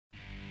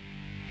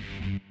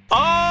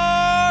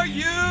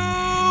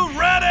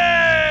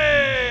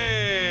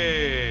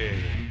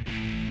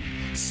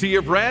Sea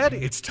of Red,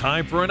 it's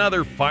time for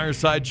another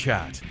Fireside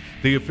Chat,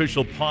 the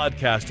official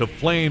podcast of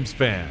Flames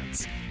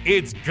fans.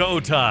 It's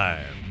go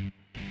time.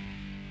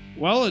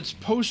 Well, it's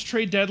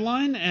post-trade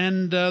deadline,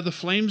 and the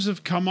Flames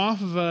have come off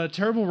of a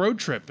terrible road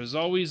trip. As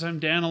always, I'm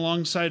Dan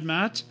alongside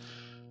Matt.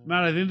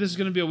 Matt, I think this is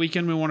going to be a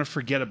weekend we want to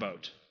forget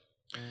about.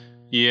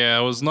 Yeah,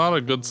 it was not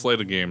a good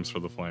slate of games for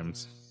the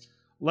Flames.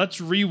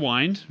 Let's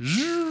rewind.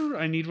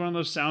 I need one of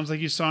those sounds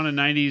like you saw in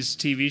a 90s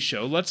TV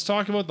show. Let's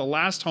talk about the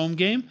last home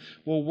game.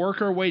 We'll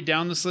work our way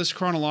down this list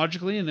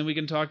chronologically, and then we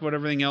can talk about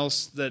everything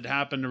else that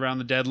happened around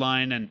the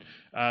deadline and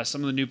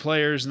some of the new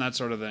players and that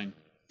sort of thing.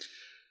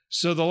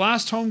 So the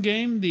last home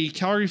game, the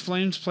Calgary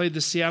Flames played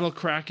the Seattle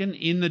Kraken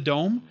in the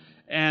Dome,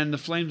 and the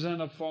Flames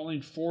ended up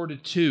falling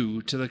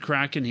 4-2 to the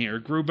Kraken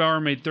here.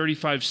 Grubauer made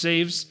 35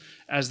 saves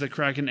as the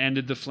Kraken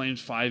ended the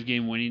Flames'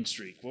 5-game winning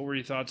streak. What were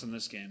your thoughts on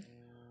this game?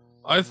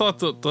 I thought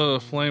that the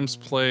Flames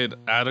played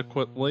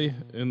adequately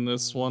in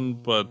this one,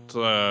 but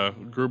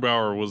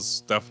Grubauer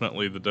was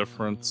definitely the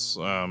difference.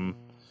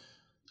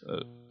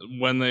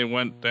 When they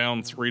went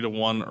down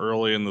 3-1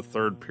 early in the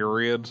third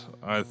period,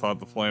 I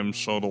thought the Flames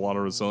showed a lot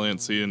of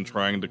resiliency in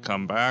trying to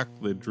come back.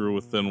 They drew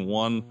within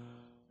one,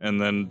 and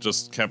then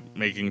just kept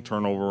making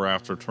turnover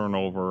after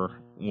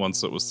turnover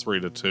once it was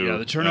 3-2. Yeah,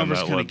 the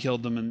turnovers kind of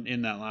killed them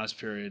in that last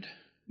period.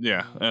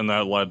 Yeah, and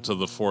that led to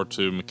the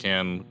 4-2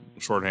 McCann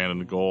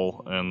shorthanded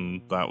goal,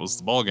 and that was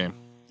the ball game.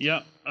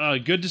 Yeah,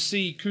 good to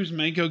see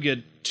Kuzmenko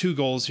get 2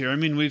 goals here. I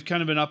mean, we've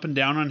kind of been up and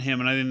down on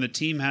him, and I think the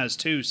team has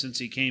too since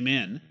he came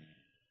in.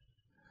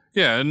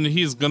 Yeah, and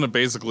he's going to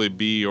basically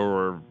be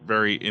your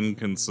very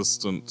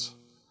inconsistent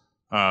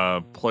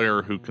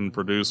player who can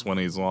produce when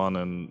he's on.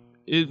 And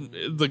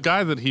the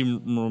guy that he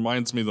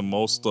reminds me the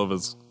most of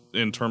is,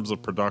 in terms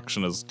of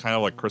production, is kind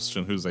of like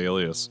Christian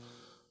Huzelius,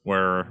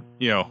 where,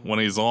 when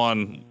he's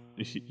on,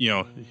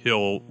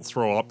 he'll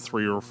throw up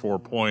 3 or 4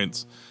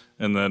 points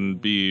and then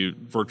be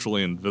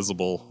virtually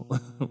invisible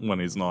when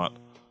he's not.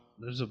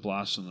 There's a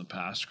blast from the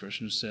past,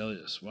 Christian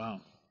Huzelius.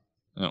 Wow.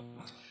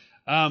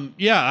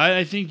 Yeah.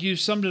 I think you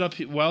summed it up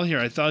well here.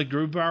 I thought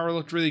Grubauer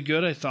looked really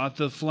good. I thought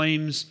the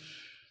Flames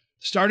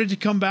started to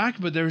come back,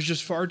 but there was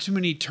just far too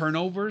many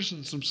turnovers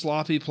and some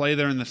sloppy play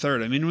there in the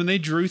third. I mean, when they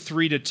drew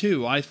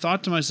 3-2, I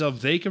thought to myself,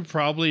 they could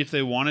probably, if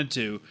they wanted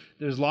to,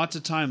 there's lots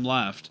of time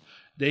left,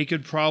 they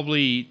could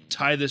probably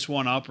tie this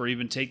one up or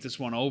even take this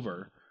one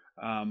over.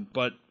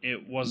 But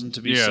it wasn't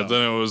to be so. Yeah,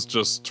 then it was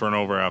just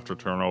turnover after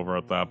turnover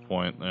at that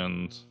point,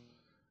 and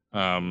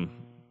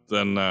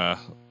then a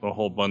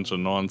whole bunch of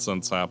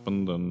nonsense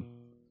happened, and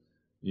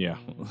yeah,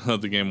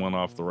 the game went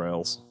off the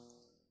rails.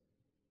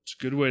 It's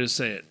a good way to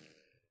say it.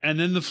 And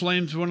then the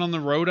Flames went on the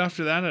road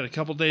after that, had a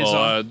couple days off.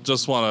 I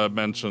just want to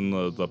mention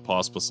the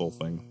Pospisil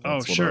thing.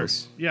 That's sure.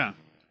 Yeah.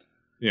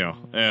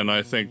 And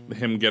I think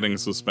him getting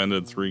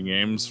suspended 3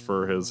 games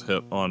for his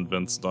hit on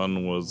Vince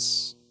Dunn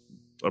was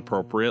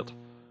appropriate.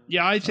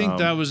 Yeah, I think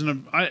that was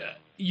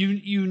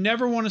you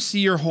never want to see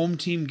your home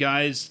team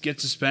guys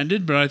get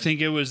suspended, but I think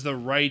it was the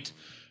right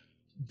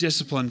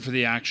discipline for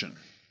the action.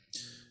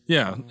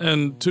 Yeah,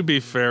 and to be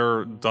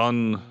fair,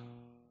 Dunn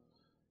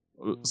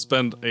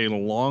spent a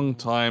long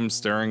time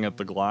staring at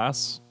the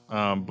glass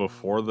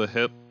before the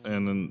hit,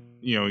 and then,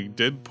 he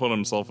did put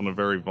himself in a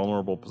very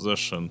vulnerable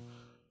position.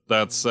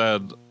 That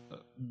said,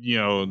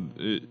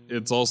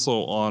 it's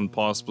also on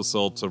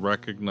Pospisil to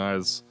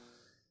recognize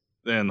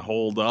and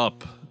hold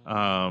up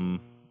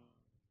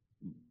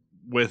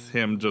with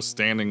him just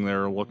standing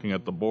there looking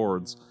at the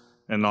boards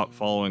and not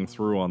following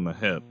through on the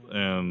hit.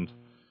 And,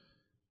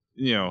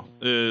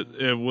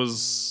 it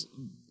was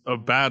a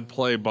bad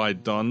play by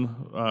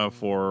Dunn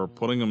for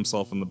putting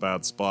himself in the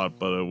bad spot,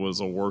 but it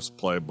was a worse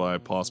play by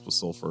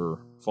Pospisil for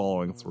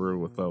following through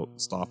without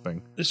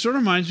stopping. This sort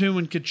of reminds me of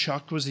when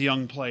Tkachuk was a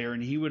young player,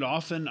 and he would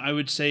often, I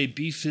would say,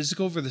 be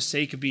physical for the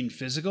sake of being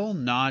physical,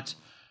 not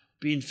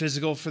being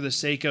physical for the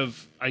sake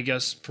of, I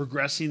guess,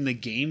 progressing the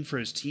game for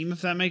his team,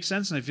 if that makes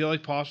sense. And I feel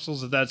like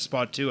Pospisil's at that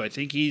spot too. I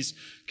think he's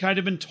kind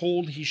of been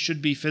told he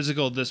should be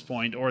physical at this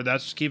point, or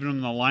that's keeping him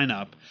in the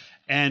lineup.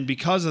 And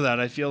because of that,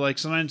 I feel like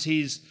sometimes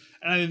he's,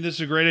 and I think this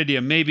is a great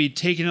idea, maybe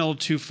taking it a little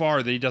too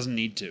far that he doesn't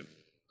need to.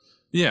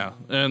 Yeah,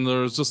 and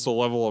there's just a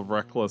level of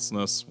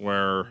recklessness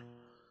where,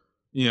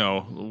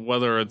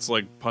 whether it's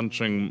like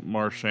punching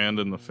Marchand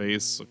in the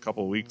face a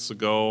couple weeks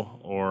ago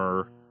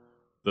or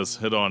this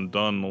hit on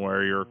Dunn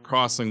where you're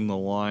crossing the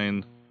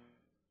line,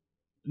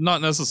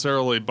 not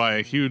necessarily by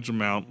a huge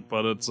amount,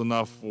 but it's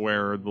enough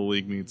where the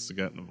league needs to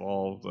get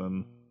involved.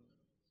 And,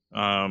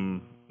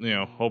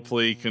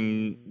 hopefully he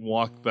can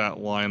walk that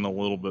line a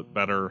little bit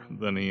better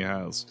than he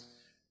has.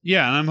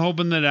 Yeah, and I'm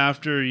hoping that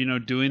after,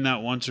 doing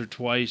that once or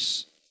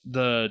twice,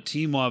 the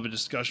team will have a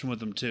discussion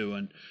with him too,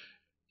 and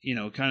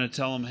kind of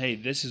tell him, hey,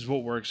 this is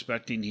what we're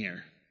expecting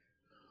here.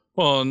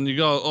 Well, and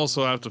you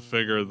also have to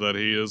figure that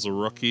he is a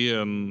rookie,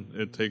 and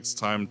it takes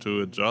time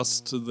to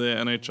adjust to the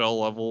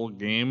NHL level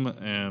game,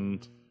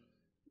 and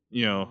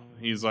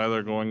he's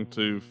either going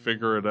to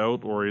figure it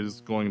out or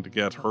he's going to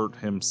get hurt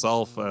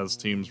himself as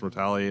teams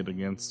retaliate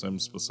against him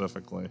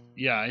specifically.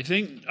 Yeah, I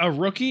think a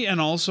rookie, and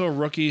also a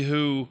rookie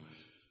who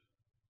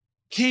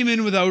came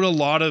in without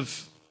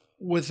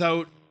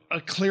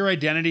a clear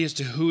identity as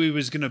to who he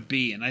was going to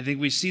be. And I think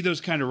we see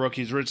those kind of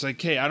rookies where it's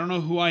like, hey, I don't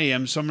know who I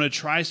am, so I'm going to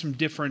try some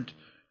different,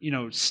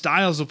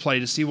 styles of play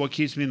to see what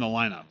keeps me in the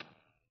lineup.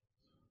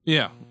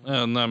 Yeah,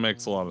 and that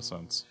makes a lot of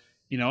sense.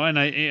 And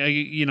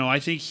I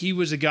think he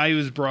was a guy who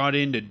was brought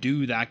in to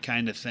do that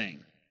kind of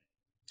thing.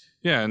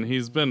 Yeah, and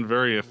he's been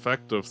very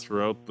effective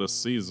throughout this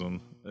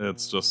season.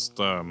 It's just,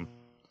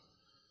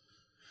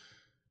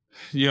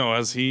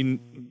 as he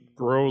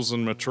grows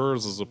and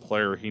matures as a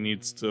player, he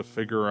needs to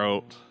figure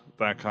out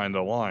that kind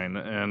of line.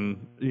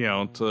 And,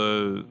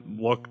 to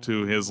look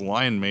to his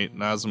line mate,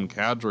 Nazem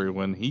Kadri,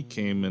 when he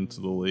came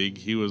into the league,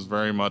 he was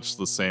very much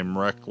the same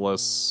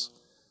reckless,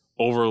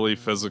 overly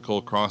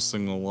physical,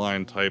 crossing the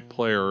line type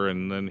player,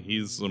 and then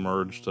he's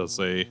emerged as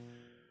a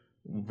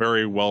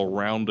very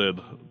well-rounded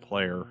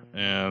player.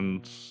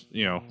 And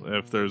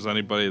if there's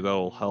anybody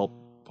that'll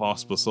help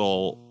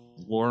Pospisil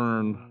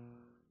learn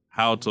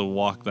how to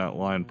walk that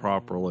line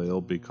properly,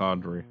 it'll be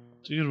Kadri.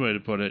 It's a good way to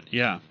put it.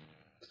 Yeah.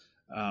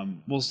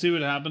 We'll see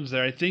what happens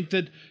there. I think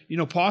that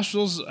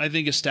Pospisil's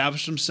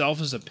established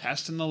himself as a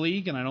pest in the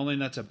league, and I don't think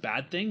that's a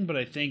bad thing, but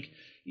I think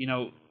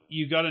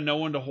you got to know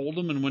when to hold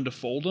him and when to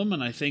fold him,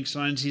 and I think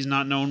sometimes he's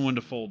not knowing when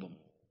to fold him.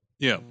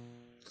 Yeah.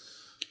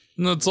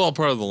 And that's all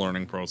part of the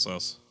learning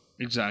process.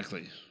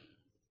 Exactly.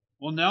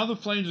 Well, now the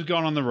Flames have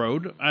gone on the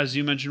road, as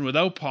you mentioned,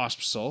 without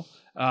Pospisil,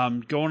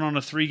 going on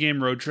a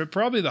 3-game road trip,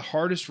 probably the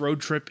hardest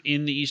road trip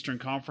in the Eastern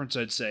Conference,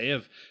 I'd say,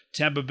 of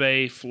Tampa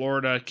Bay,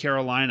 Florida,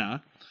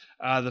 Carolina.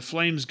 The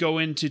Flames go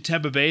into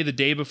Tampa Bay the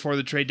day before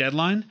the trade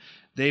deadline.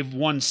 They've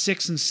won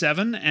 6 and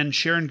 7, and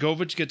Sharon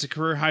Govich gets a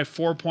career-high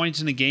 4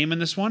 points in a game in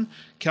this one.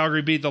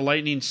 Calgary beat the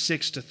Lightning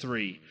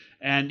 6-3.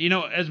 And,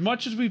 as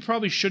much as we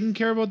probably shouldn't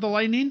care about the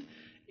Lightning,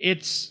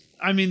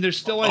 there's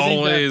still,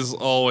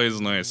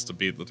 always nice to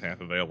beat the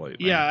Tampa Bay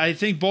Lightning. Yeah, I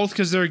think both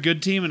because they're a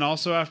good team and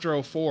also after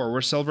 2004.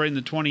 We're celebrating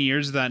the 20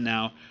 years of that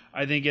now.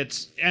 I think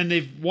and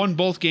they've won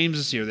both games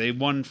this year. They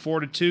won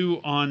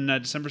 4-2 on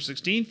December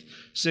 16th,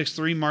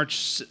 6-3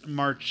 March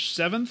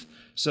 7th.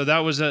 So that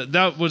was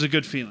a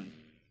good feeling.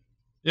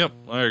 Yep,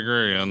 I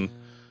agree. And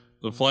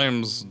the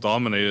Flames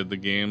dominated the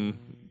game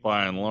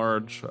by and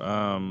large,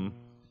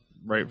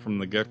 right from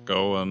the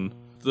get-go. And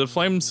the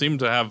Flames seem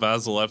to have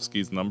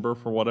Vasilevsky's number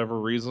for whatever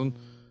reason.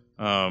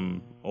 A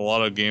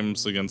lot of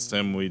games against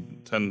him we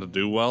tend to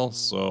do well,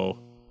 so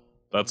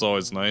that's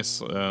always nice.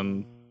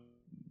 And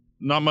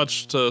not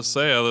much to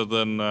say other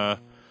than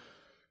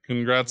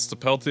congrats to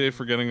Peltier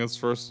for getting his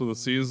first of the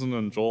season,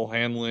 and Joel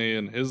Hanley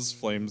in his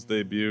Flames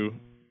debut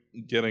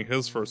getting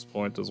his first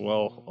point as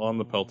well on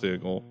the Peltier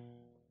goal.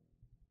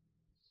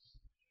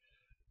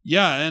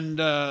 Yeah, and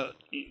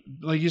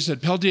like you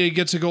said, Peltier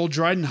gets a goal.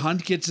 Dryden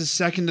Hunt gets his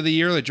second of the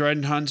year. Like,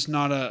 Dryden Hunt's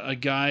not a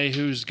guy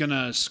who's going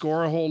to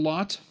score a whole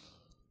lot.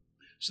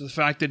 So the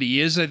fact that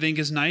he is, I think,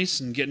 is nice,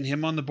 and getting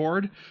him on the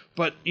board.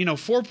 But,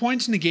 4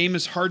 points in a game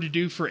is hard to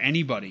do for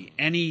anybody.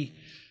 Any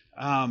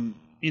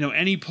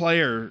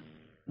player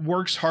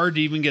works hard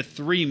to even get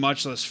 3,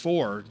 much less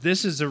 4.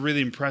 This is a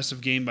really impressive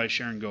game by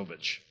Sharon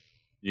Govich.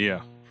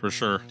 Yeah, for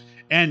sure.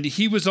 And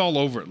he was all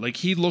over it. Like,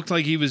 he looked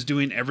like he was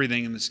doing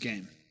everything in this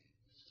game.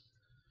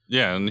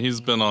 Yeah, and he's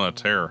been on a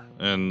tear,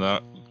 and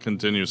that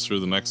continues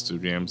through the next 2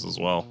 games as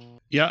well.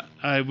 Yeah,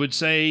 I would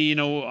say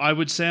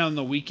on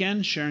the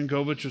weekend, Sharon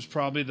Govich was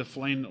probably the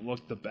Flame that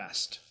looked the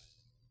best.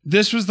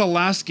 This was the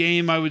last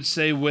game, I would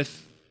say,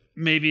 with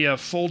maybe a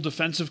full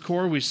defensive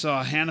core. We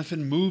saw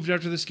Hanifin moved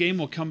after this game.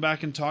 We'll come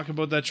back and talk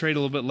about that trade a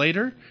little bit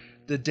later.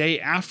 The day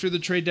after the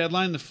trade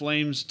deadline, the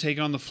Flames take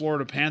on the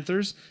Florida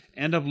Panthers,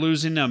 end up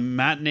losing a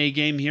matinee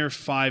game here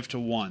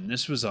 5-1.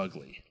 This was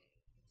ugly.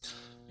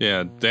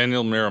 Yeah,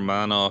 Daniel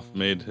Miramanov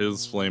made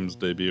his Flames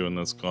debut in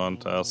this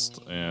contest,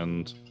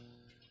 and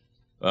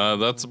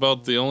that's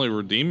about the only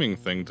redeeming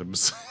thing to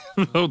say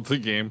about the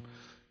game.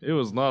 It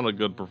was not a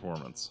good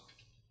performance.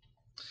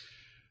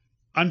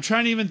 I'm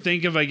trying to even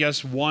think of, I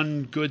guess,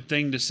 one good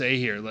thing to say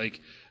here.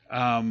 Like,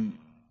 I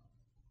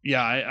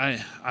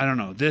don't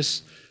know.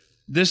 This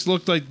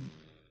looked like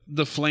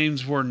the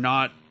Flames were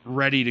not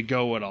ready to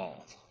go at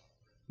all.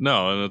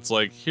 No, and it's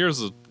like,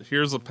 here's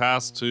a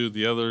pass to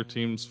the other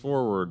team's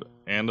forward,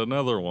 and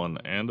another one,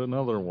 and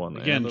another one,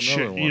 again, and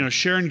another one.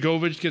 Sharon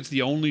Govich gets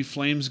the only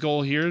Flames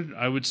goal here.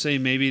 I would say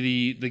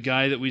maybe the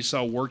guy that we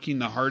saw working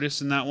the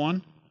hardest in that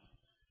one.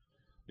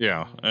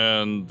 Yeah,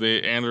 and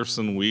the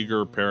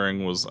Anderson-Weegar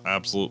pairing was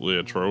absolutely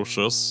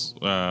atrocious.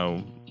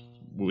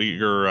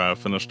 Weegar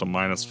finished a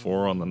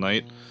 -4 on the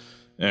night,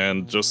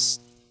 and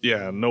just,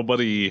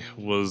 nobody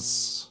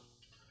was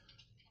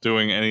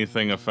doing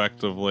anything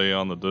effectively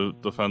on the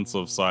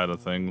defensive side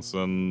of things.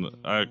 And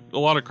a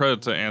lot of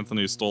credit to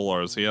Anthony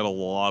Stolarz. He had a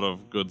lot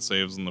of good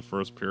saves in the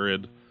first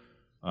period,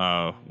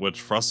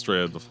 which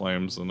frustrated the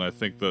Flames. And I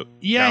think that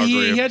he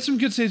had some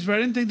good saves, but I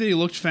didn't think that he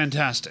looked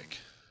fantastic.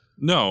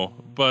 No,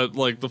 but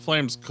like the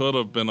Flames could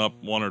have been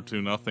up 1 or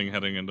 2-0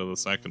 heading into the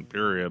second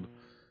period,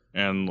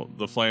 and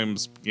the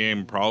Flames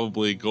game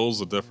probably goes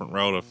a different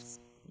route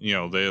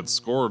if they had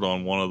scored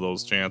on one of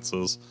those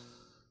chances.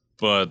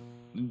 But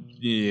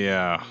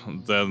yeah,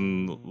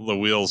 then the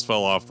wheels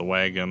fell off the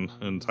wagon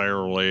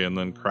entirely and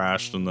then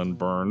crashed and then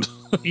burned.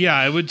 Yeah,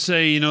 I would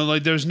say,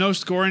 there's no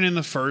scoring in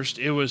the first.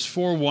 It was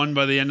 4-1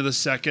 by the end of the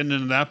second,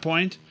 and at that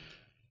point,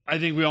 I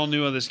think we all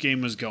knew how this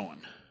game was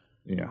going.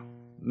 Yeah,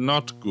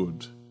 not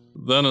good.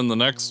 Then in the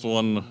next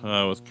one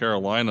with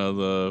Carolina,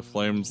 the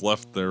Flames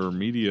left their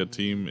media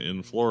team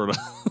in Florida.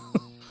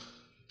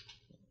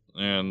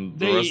 And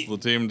the rest of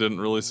the team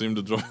didn't really seem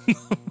to join them.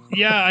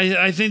 Yeah,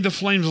 I think the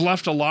Flames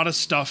left a lot of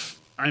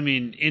stuff. I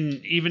mean,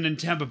 even in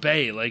Tampa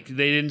Bay, like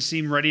they didn't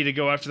seem ready to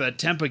go after that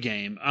Tampa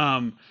game.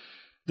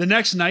 The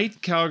next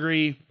night,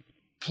 Calgary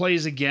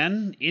plays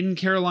again in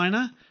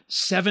Carolina.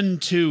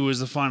 7-2 is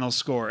the final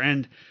score.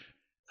 And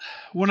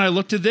when I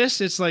looked at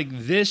this, it's like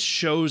this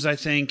shows, I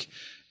think,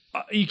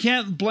 you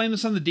can't blame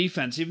this on the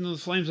defense. Even though the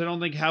Flames, I don't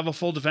think, have a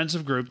full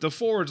defensive group. The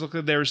forwards look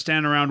like they were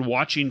standing around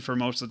watching for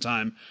most of the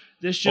time.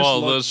 This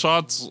just the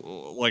shots,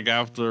 like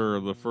after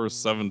the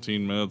first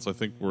 17 minutes, I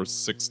think were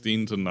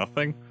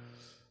 16-0.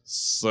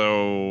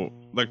 So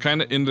that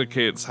kind of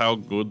indicates how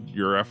good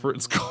your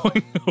effort's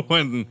going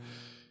when,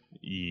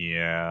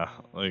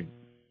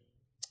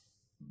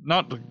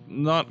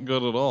 not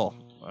good at all.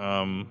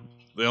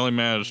 They only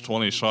managed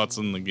 20 shots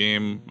in the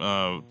game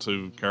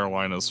to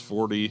Carolina's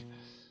 40.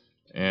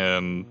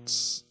 And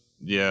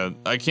yeah,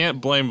 I can't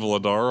blame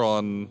Vladar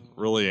on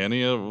really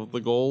any of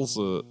the goals.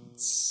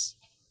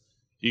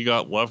 He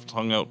got left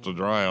hung out to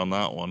dry on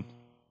that one.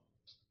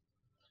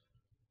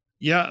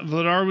 Yeah,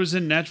 Vladar was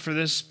in net for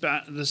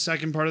the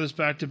second part of this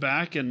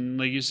back-to-back, and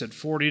like you said,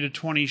 40 to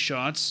 20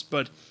 shots.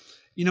 But,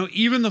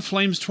 even the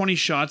Flames' 20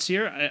 shots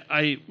here,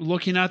 I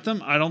looking at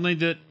them, I don't think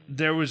that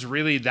there was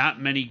really that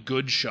many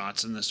good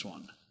shots in this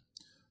one.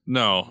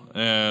 No,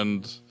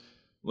 and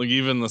like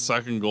even the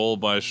second goal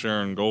by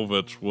Sharon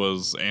Govich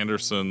was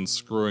Anderson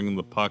screwing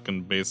the puck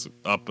and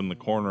up in the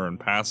corner and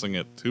passing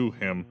it to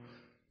him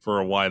for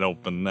a wide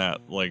open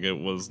net. Like it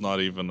was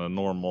not even a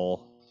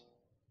normal,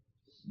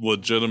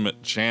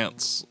 legitimate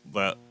chance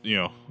that,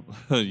 you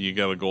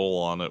got a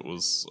goal on. It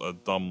was a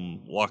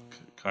dumb luck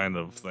kind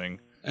of thing.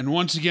 And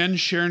once again,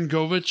 Sharon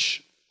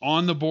Govich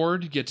on the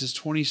board, gets his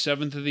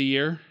 27th of the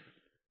year.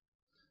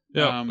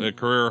 Yeah, a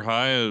career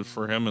high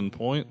for him in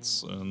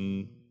points,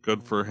 and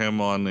good for him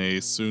on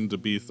a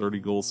soon-to-be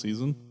 30-goal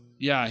season.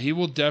 Yeah, he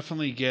will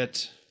definitely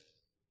get,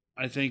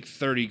 I think,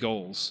 30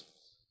 goals.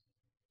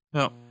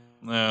 Yeah,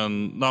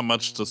 and not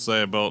much to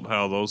say about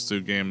how those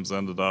two games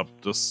ended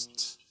up.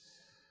 Just,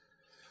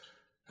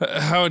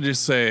 how would you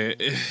say,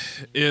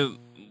 it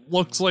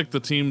looks like the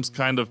team's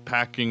kind of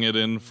packing it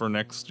in for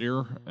next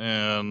year,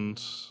 and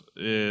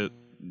it,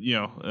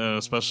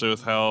 especially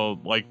with how,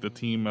 like, the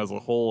team as a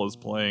whole is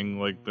playing,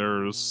 like,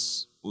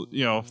 there's,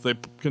 if they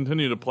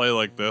continue to play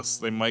like this,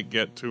 they might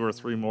get 2 or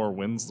 3 more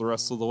wins the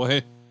rest of the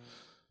way.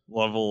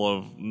 Level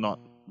of not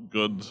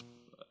good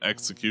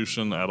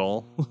execution at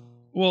all.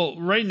 Well,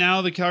 right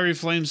now, the Calgary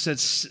Flames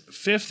sits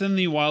 5th in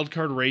the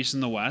wildcard race in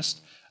the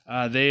West.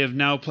 They have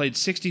now played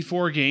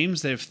 64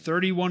 games. They have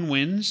 31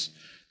 wins.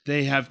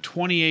 They have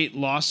 28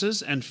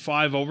 losses and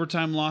 5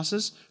 overtime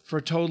losses for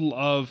a total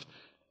of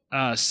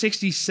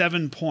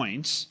 67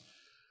 points,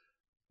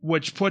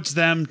 which puts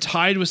them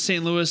tied with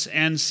St. Louis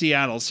and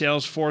Seattle.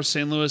 Seattle's 4th,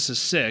 St. Louis is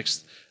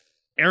 6th.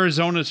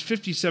 Arizona's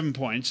 57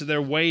 points, so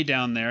they're way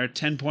down there,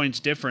 10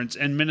 points difference.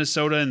 And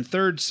Minnesota in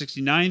 3rd,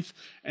 69th,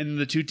 and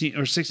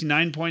the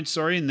 69 points,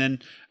 and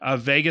then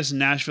Vegas and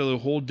Nashville, who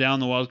hold down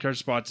the wildcard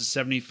spots, at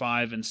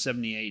 75 and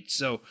 78.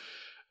 So,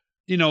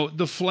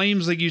 the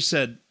Flames, like you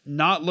said,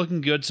 not looking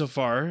good so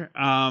far.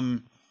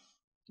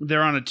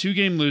 They're on a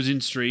 2-game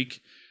losing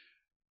streak.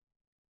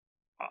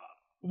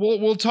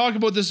 We'll talk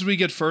about this as we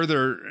get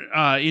further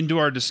into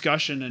our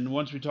discussion, and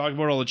once we talk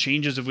about all the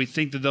changes, if we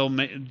think that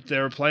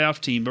they're a playoff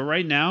team. But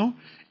right now,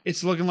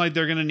 it's looking like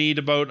they're going to need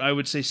about, I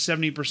would say,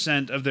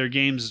 70% of their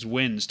games as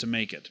wins to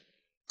make it.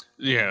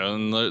 Yeah,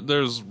 and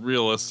there's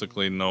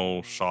realistically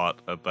no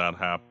shot at that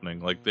happening.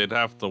 Like, they'd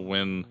have to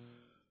win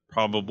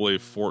probably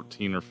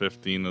 14 or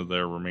 15 of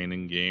their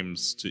remaining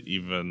games to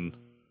even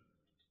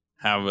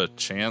have a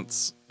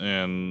chance,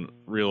 and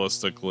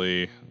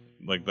realistically,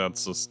 like,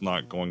 that's just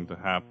not going to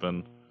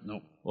happen.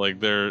 Nope.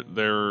 Like,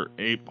 they're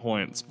 8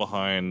 points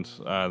behind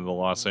the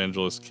Los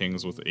Angeles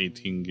Kings with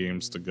 18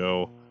 games to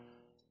go.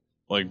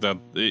 Like,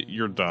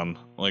 you're done.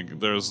 Like,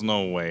 there's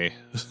no way.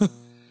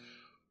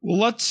 Well,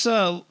 let's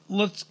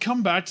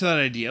come back to that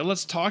idea.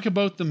 Let's talk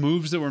about the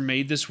moves that were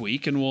made this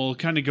week, and we'll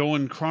kind of go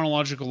in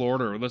chronological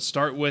order. Let's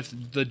start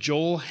with the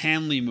Joel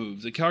Hanley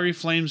move. The Calgary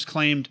Flames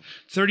claimed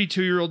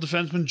 32-year-old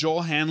defenseman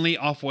Joel Hanley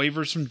off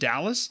waivers from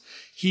Dallas.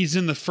 He's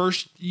in the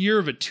first year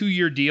of a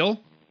 2-year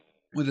deal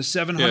with a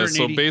 $780. Yeah,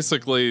 so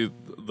basically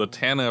the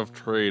Tanev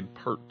trade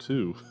part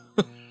 2.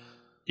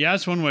 Yeah,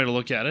 that's one way to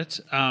look at it.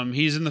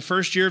 He's in the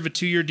first year of a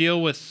 2-year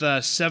deal with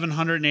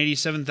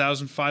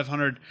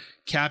 $787,500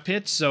 cap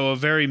hit, so a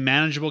very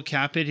manageable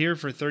cap hit here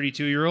for a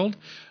 32-year-old.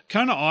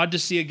 Kind of odd to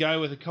see a guy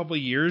with a couple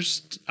of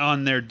years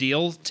on their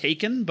deal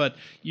taken, but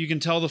you can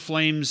tell the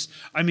Flames,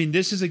 I mean,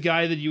 this is a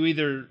guy that you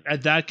either,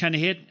 at that kind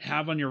of hit,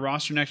 have on your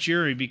roster next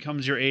year, or he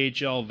becomes your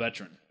AHL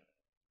veteran.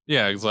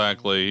 Yeah,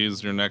 exactly.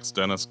 He's your next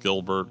Dennis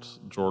Gilbert,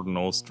 Jordan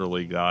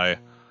Osterley guy.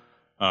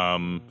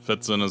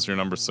 Fits in as your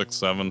number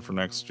 6-7 for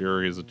next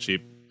year. He's a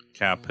cheap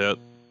cap hit.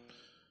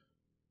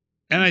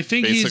 And I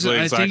think he's a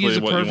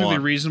perfectly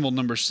want. reasonable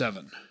number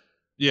 7.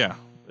 Yeah,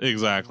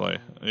 exactly.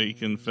 He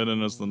can fit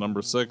in as the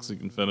number 6. He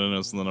can fit in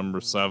as the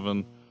number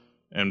 7,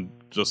 and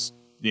just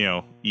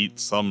eat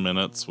some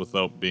minutes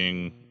without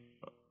being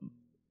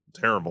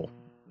terrible.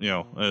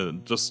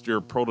 Just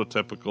your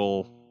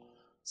prototypical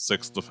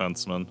 6th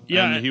defenseman.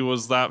 Yeah, and he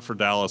was that for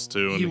Dallas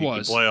too. And he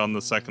could play on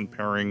the second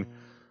pairing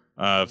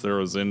if there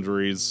was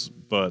injuries,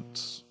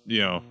 but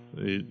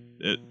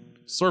it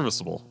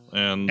serviceable.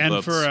 And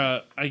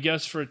for I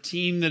guess for a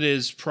team that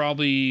is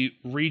probably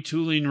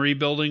retooling,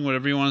 rebuilding,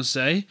 whatever you want to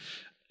say,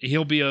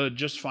 he'll be a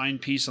just fine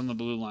piece on the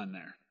blue line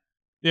there.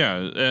 Yeah,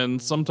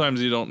 and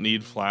sometimes you don't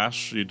need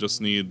flash. You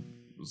just need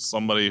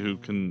somebody who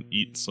can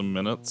eat some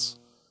minutes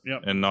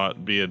and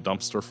not be a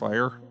dumpster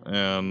fire.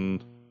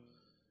 And,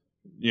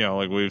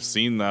 like we've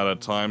seen that at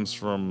times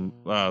from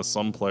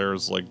some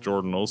players like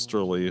Jordan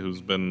Osterley,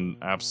 who's been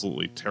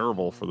absolutely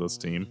terrible for this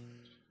team.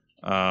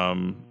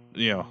 And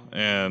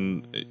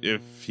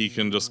if he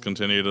can just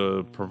continue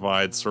to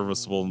provide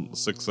serviceable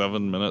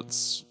 6-7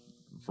 minutes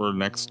for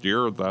next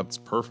year, that's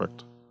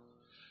perfect.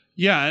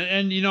 Yeah,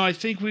 and I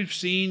think we've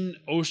seen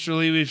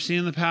Osterley, we've seen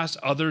in the past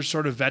other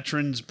sort of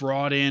veterans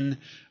brought in.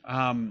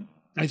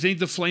 I think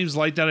the Flames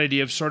like that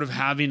idea of sort of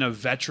having a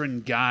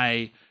veteran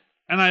guy,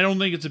 and I don't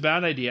think it's a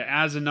bad idea,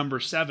 as a number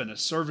 7, a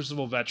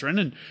serviceable veteran,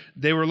 and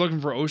they were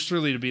looking for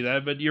Osterley to be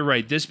that, but you're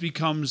right, this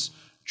becomes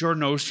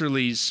Jordan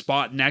Osterley's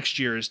spot next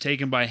year is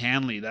taken by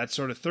Hanley, that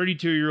sort of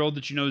 32-year-old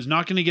that is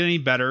not going to get any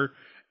better,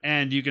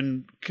 and you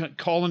can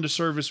call into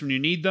service when you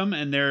need them,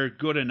 and they're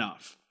good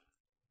enough.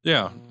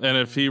 Yeah, and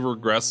if he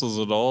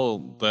regresses at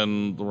all,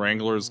 then the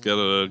Wranglers get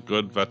a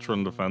good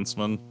veteran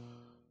defenseman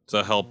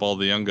to help all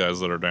the young guys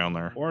that are down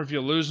there. Or if you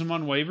lose them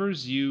on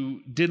waivers, you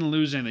didn't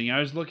lose anything. I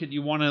always look at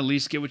you want to at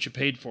least get what you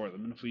paid for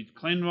them. And if we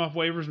claim them off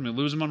waivers and we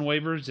lose them on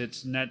waivers,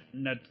 it's net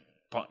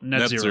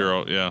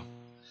zero. Yeah.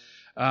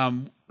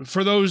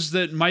 For those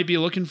that might be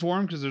looking for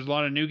him, because there's a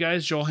lot of new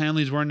guys, Joel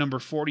Hanley's wearing number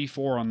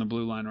 44 on the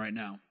blue line right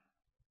now.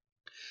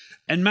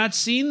 And Matt,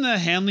 seeing the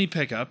Hanley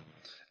pickup,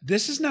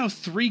 this is now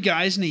 3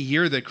 guys in a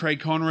year that Craig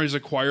Conroy's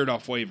acquired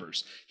off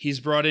waivers. He's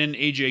brought in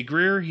AJ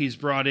Greer, he's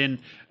brought in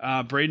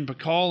Braden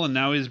Pakal, and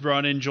now he's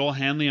brought in Joel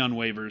Hanley on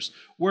waivers.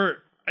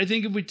 Where I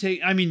think if we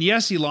take,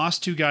 yes, he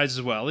lost 2 guys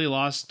as well. He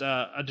lost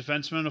a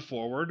defenseman and a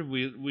forward.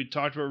 We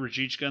talked about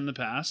Rajicka in the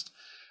past.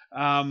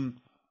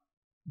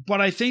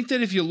 But I think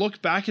that if you look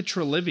back at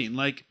Treliving,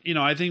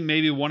 I think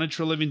maybe one of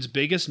Treliving's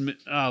biggest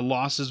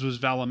losses was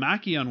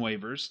Valimaki on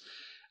waivers.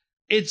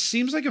 It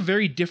seems like a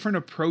very different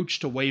approach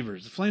to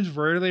waivers. The Flames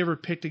rarely ever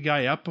picked a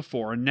guy up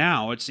before, and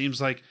now it seems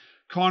like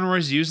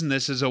Conroy's using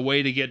this as a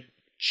way to get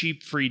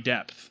cheap, free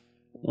depth.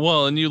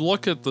 Well, and you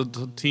look at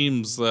the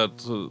teams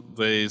that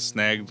they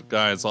snagged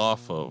guys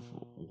off of.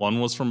 One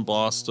was from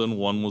Boston,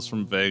 one was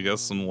from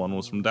Vegas, and one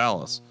was from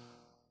Dallas.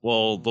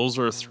 Well, those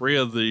are 3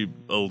 of the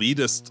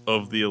elitist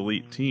of the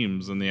elite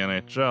teams in the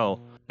NHL,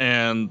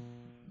 and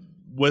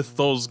with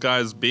those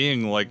guys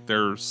being like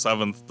their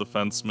 7th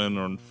defenseman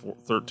or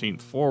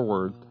 13th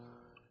forward,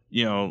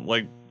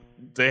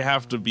 they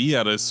have to be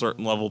at a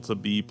certain level to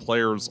be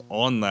players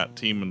on that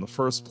team in the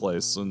first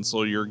place. And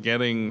so you're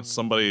getting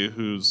somebody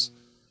who's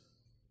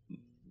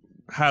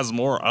has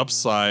more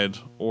upside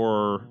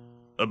or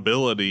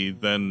ability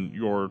than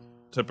your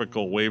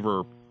typical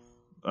waiver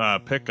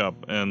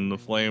pickup, and the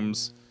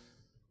Flames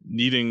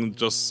needing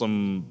just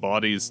some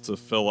bodies to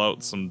fill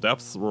out some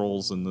depth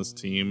roles in this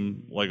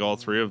team. Like, all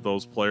 3 of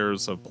those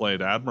players have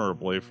played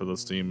admirably for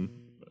this team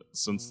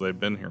since they've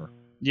been here.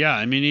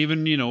 Yeah,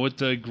 even, with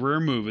the Greer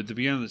move at the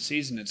beginning of the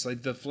season, it's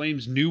like the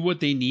Flames knew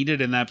what they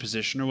needed in that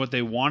position or what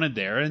they wanted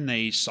there, and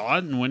they saw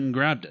it and went and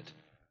grabbed it.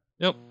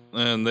 Yep,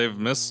 and they've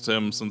missed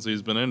him since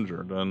he's been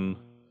injured, and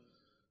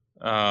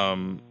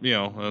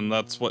and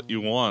that's what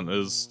you want,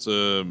 is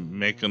to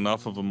make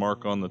enough of a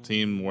mark on the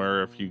team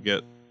where if you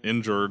get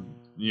injured,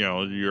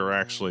 you're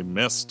actually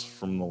missed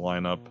from the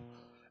lineup.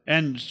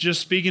 And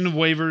just speaking of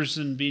waivers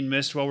and being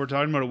missed while we're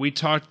talking about it, we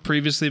talked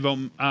previously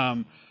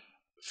about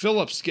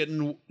Phillips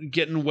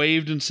getting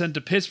waived and sent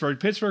to Pittsburgh.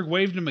 Pittsburgh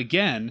waived him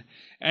again,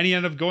 and he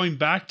ended up going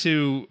back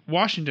to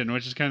Washington,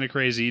 which is kind of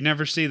crazy. You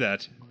never see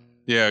that.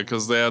 Yeah,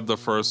 because they had the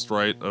first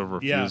right of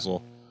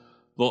refusal. Yeah.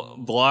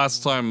 The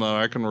last time that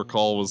I can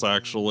recall was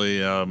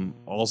actually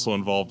also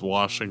involved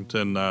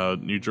Washington.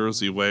 New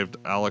Jersey waived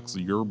Alex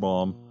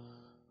Yerbaum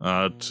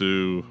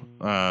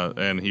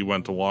and he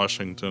went to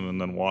Washington, and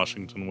then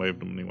Washington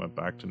waived him and he went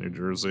back to New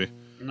Jersey.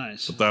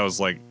 Nice. But that was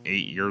like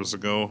 8 years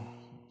ago.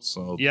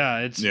 So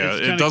it's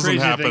kind of crazy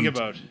to think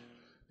about.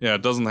 Yeah,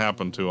 it doesn't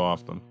happen too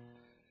often.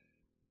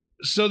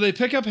 So they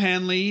pick up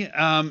Hanley,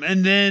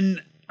 and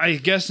then I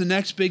guess the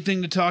next big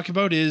thing to talk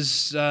about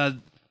is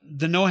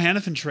the Noah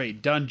Hanifin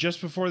trade, done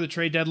just before the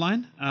trade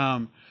deadline.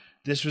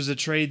 This was a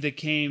trade that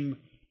came.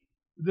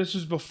 This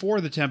was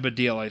before the Tampa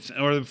deal,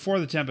 or before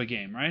the Tampa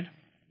game, right?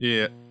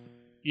 Yeah.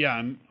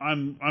 Yeah,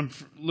 I'm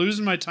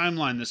losing my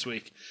timeline this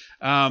week.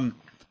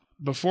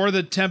 Before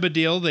the Tampa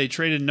deal, they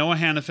traded Noah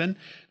Hanifin.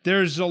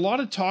 There's a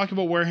lot of talk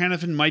about where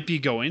Hanifin might be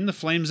going. The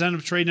Flames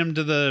ended up trading him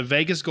to the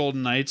Vegas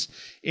Golden Knights.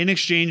 In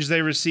exchange,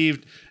 they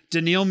received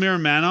Daniil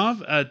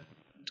Miramanov, a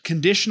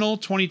conditional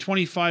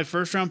 2025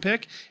 first-round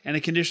pick, and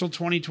a conditional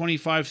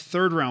 2025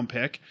 third-round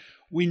pick.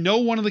 We know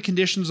one of the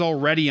conditions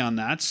already on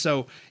that,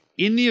 so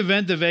in the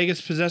event that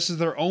Vegas possesses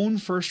their own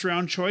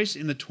first-round choice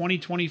in the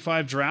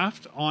 2025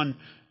 draft on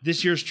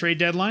this year's trade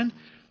deadline,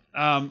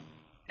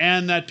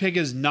 and that pick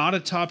is not a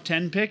top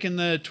 10 pick in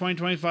the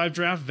 2025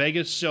 draft,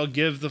 Vegas shall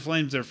give the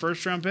Flames their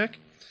first-round pick.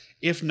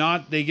 If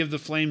not, they give the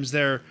Flames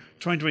their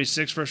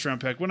 2026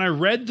 first-round pick. When I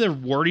read the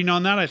wording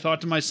on that, I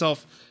thought to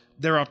myself,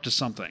 they're up to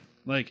something.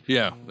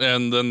 Yeah,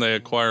 and then they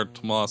acquired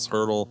Tomas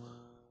Hertl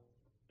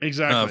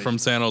Exactly. from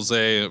San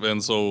Jose,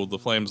 and so the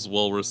Flames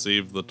will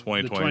receive the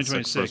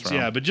 2026 first round.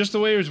 Yeah, but just the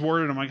way it was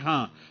worded, I'm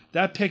like,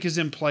 that pick is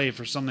in play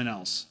for something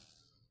else.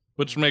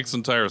 Which makes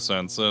entire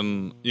sense.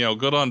 And,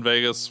 good on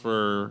Vegas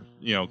for,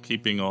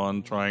 keeping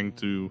on trying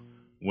to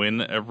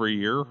win every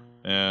year.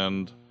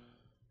 And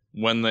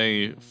when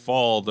they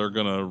fall, they're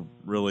going to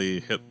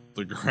really hit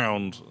the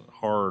ground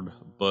hard.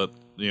 But,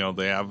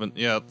 they haven't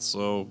yet,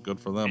 so good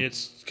for them. It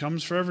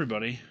comes for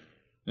everybody.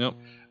 Yep.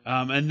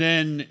 And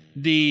then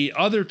the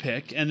other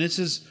pick, and this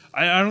is,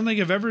 I don't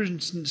think I've ever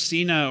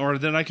seen or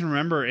that I can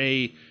remember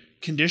a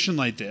condition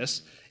like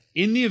this.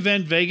 In the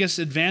event Vegas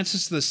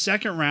advances to the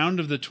second round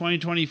of the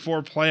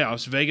 2024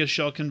 playoffs, Vegas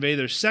shall convey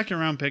their second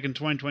round pick in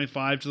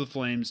 2025 to the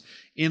Flames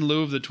in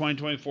lieu of the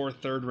 2024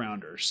 third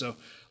rounder. So,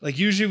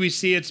 usually we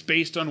see it's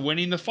based on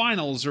winning the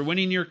finals or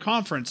winning your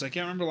conference. I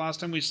can't remember the last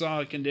time we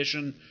saw a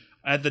condition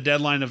at the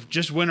deadline of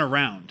just win a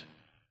round.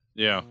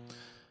 Yeah.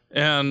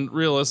 And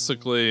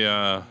realistically,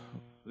 that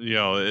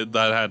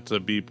had to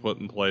be put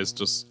in place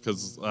just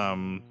because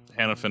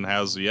Hanifin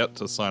has yet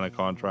to sign a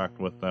contract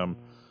with them.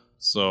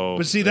 So,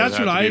 but see, that's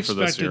what I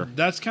expected.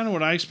 That's kind of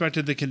what I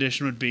expected the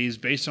condition would be, is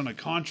based on a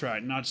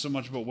contract, not so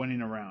much about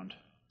winning a round.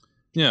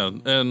 Yeah,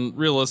 and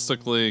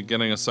realistically,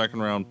 getting a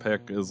second round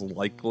pick is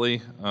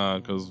likely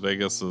because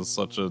Vegas is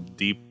such a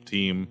deep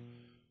team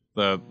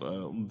that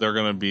they're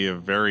going to be a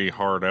very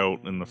hard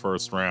out in the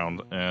first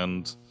round.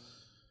 And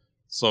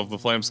so if the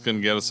Flames can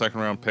get a second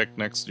round pick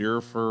next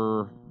year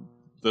for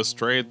this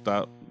trade,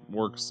 that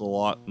works a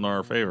lot in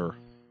our favor.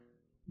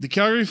 The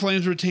Calgary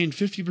Flames retained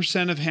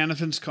 50% of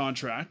Hanifin's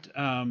contract.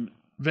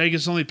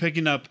 Vegas only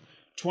picking up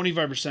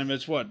 25% of it.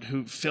 It's what?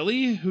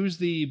 Philly? Who's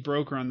the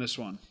broker on this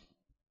one?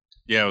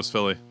 Yeah, it was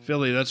Philly.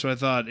 Philly, that's what I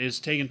thought. Is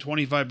taking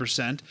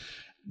 25%.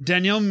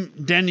 Daniil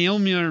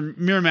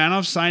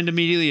Miramanov signed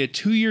immediately a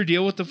 2-year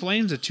deal with the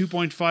Flames at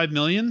 $2.5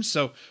 million.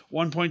 So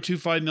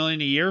 $1.25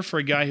 million a year for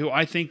a guy who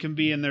I think can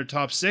be in their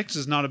top 6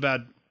 is not a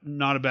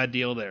bad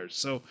deal there.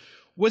 So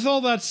with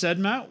all that said,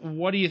 Matt,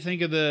 what do you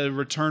think of the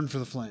return for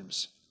the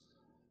Flames?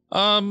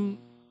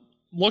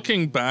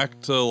 Looking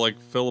back to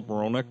Philip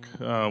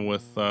Hronek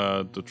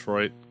with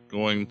Detroit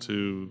going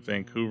to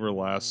Vancouver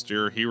last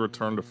year, he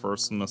returned a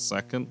first and a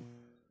second.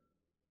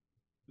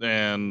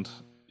 And,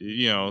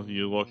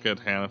 you look at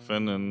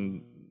Hanifin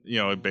and,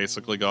 he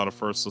basically got a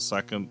first, a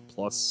second,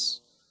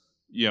 plus,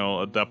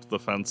 a depth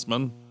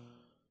defenseman.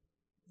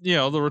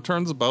 The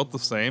return's about the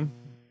same,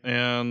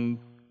 and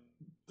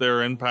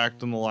their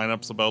impact in the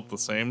lineup's about the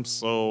same,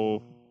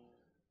 so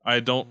I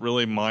don't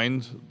really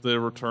mind the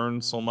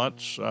return so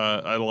much.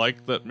 I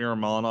like that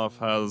Miramanov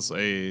has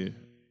a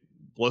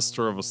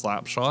blister of a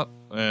slap shot,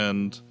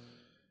 and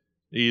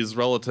he's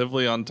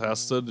relatively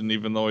untested, and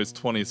even though he's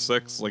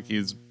 26,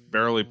 he's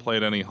barely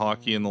played any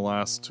hockey in the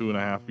last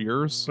 2.5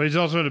 years. But he's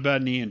also had a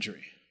bad knee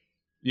injury.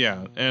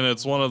 Yeah, and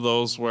it's one of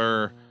those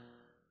where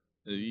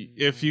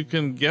if you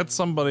can get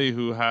somebody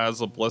who has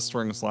a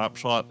blistering slap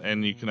shot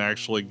and you can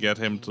actually get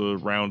him to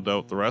round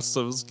out the rest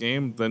of his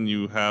game, then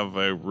you have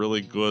a really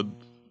good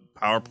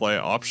power play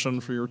option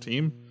for your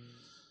team.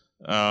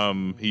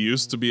 He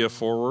used to be a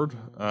forward.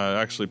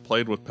 Actually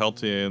played with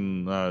Peltier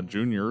in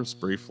juniors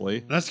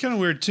briefly. That's kind of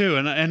weird too.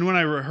 And when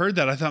I heard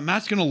that, I thought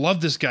Matt's gonna love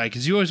this guy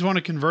because you always want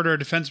to convert our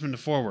defensemen to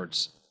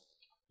forwards.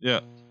 Yeah,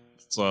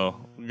 so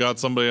we got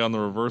somebody on the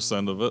reverse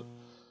end of it.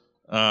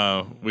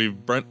 We've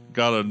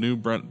got a new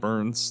Brent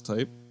Burns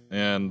type,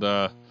 and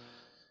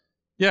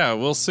yeah,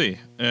 we'll see.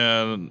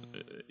 And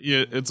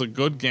it's a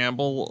good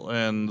gamble,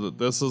 and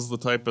this is the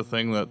type of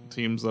thing that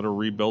teams that are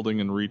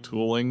rebuilding and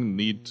retooling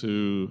need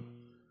to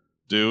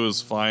do,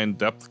 is find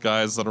depth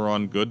guys that are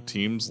on good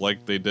teams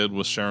like they did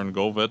with Sharon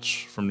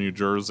Govich from New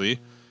Jersey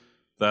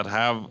that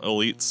have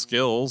elite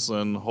skills,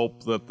 and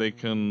hope that they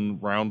can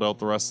round out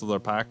the rest of their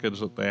package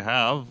that they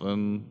have.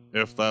 And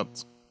if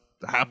that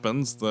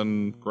happens,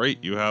 then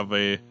great, you have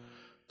a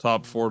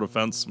top 4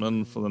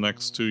 defenseman for the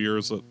next 2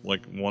 years at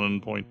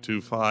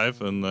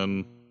 1.25, and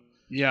then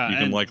you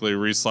can likely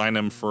re-sign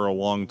him for a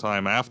long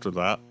time after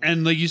that.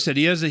 And like you said,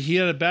 he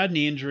had a bad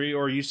knee injury,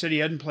 or you said he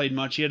hadn't played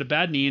much. He had a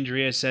bad knee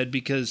injury, I said,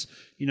 because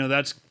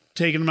that's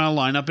taken him out of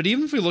lineup. But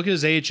even if we look at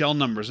his AHL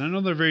numbers, I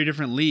know they're very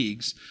different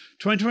leagues.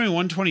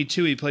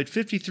 2021-22, he played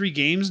 53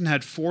 games and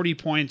had 40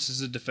 points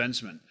as a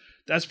defenseman.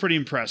 That's pretty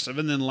impressive.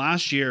 And then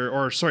last year,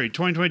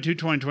 2022,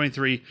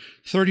 2023,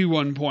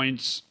 31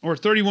 points, or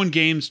 31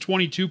 games,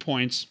 22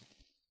 points.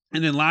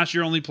 And then last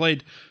year only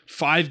played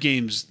 5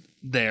 games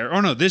there. Oh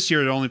no, this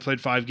year it only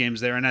played 5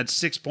 games there and had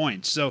 6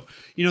 points. So,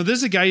 this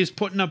is a guy who's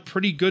putting up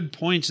pretty good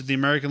points at the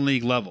American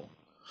League level.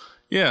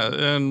 Yeah,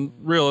 and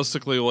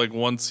realistically, like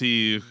once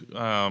he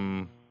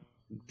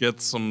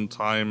gets some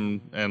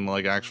time and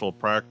like actual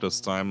practice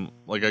time,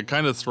 like I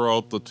kind of throw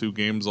out the 2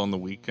 games on the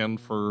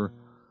weekend for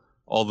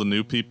all the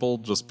new people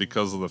just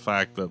because of the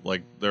fact that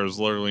like there's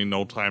literally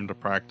no time to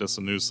practice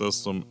a new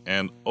system,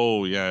 and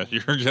oh yeah,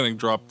 you're getting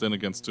dropped in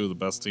against 2 of the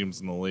best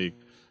teams in the league.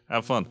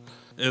 Have fun.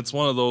 It's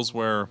one of those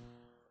where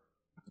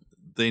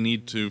they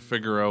need to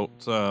figure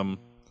out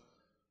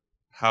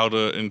how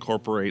to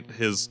incorporate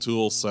his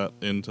tool set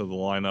into the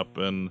lineup,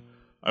 and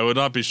I would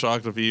not be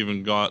shocked if he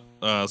even got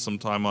some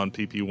time on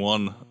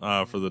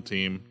PP1 for the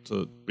team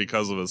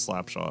because of his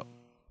slap shot.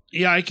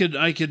 Yeah, I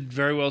could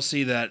very well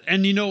see that.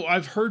 And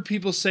I've heard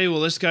people say,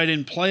 well, this guy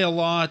didn't play a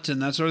lot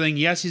and that sort of thing.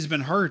 Yes, he's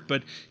been hurt,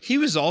 but he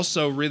was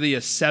also really a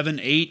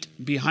 7-8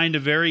 behind a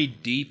very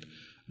deep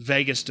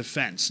Vegas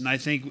defense. And I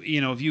think,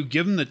 if you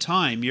give him the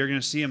time, you're going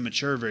to see him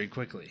mature very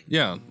quickly.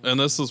 Yeah, and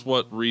this is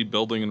what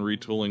rebuilding and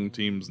retooling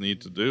teams need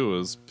to do,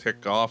 is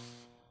pick off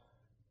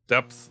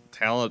depth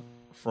talent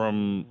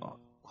from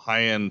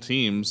high-end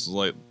teams.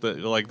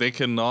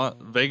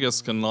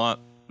 Vegas cannot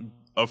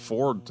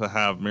afford to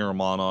have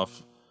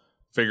Miramonov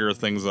figure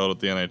things out at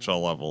the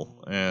NHL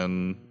level.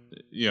 And,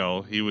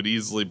 he would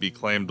easily be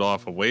claimed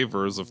off of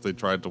waivers if they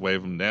tried to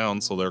waive him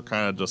down, so they're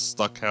kind of just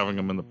stuck having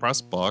him in the press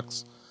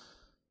box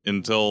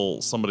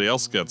until somebody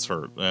else gets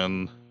hurt.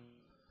 And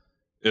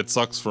it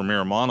sucks for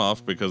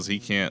Miramonov because he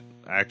can't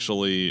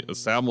actually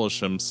establish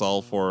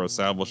himself or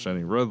establish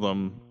any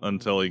rhythm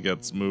until he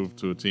gets moved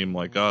to a team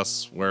like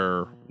us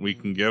where we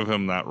can give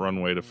him that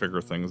runway to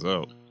figure things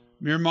out.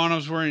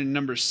 Miramonov's wearing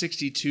number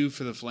 62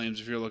 for the Flames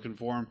if you're looking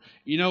for him.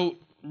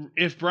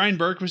 If Brian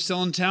Burke was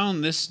still in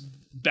town, this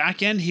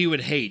back end he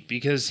would hate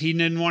because he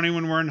didn't want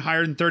anyone wearing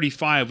higher than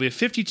 35. We have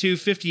 52,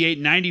 58,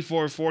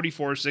 94,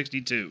 44,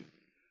 62.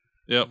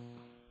 Yep.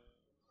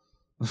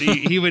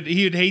 He would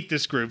hate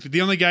this group. The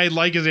only guy he'd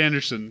like is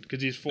Anderson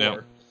because he's 4.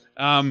 Yep.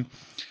 I'm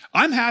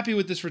happy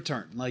with this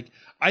return. Like,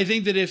 I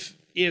think that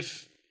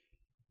if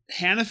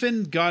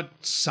Hanifin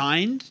got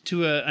signed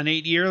to an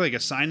 8-year, like a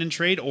sign and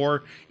trade,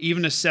 or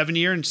even a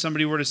 7-year, and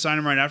somebody were to sign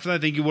him right after that, I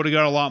think he would have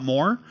got a lot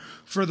more.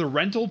 For the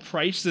rental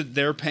price that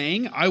they're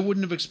paying, I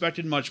wouldn't have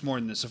expected much more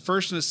than this. A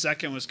first and a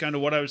second was kind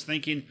of what I was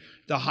thinking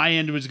the high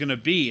end was going to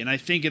be, and I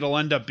think it'll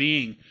end up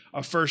being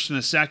a first and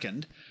a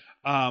second.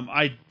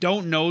 I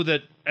don't know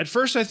that. At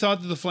first, I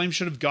thought that the Flames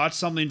should have got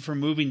something for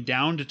moving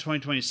down to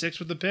 2026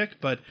 with the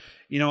pick, but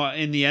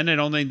in the end, I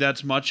don't think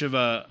that's much of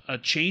a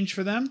change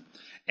for them.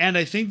 And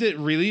I think that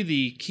really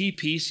the key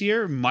piece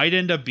here might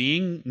end up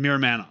being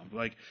Miramonov.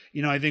 Like,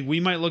 I think we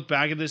might look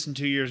back at this in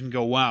 2 years and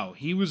go, wow,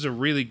 he was a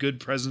really good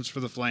presence for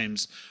the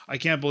Flames. I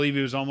can't believe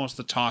he was almost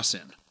the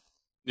toss-in.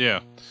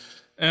 Yeah.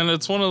 And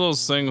it's one of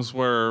those things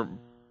where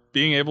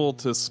being able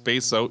to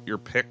space out your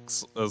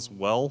picks as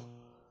well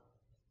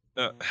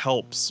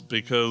helps,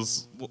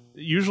 because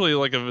usually,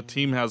 like, if a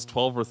team has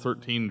 12 or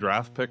 13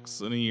 draft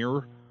picks in a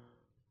year,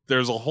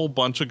 there's a whole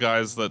bunch of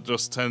guys that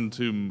just tend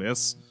to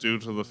miss due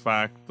to the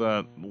fact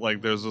that,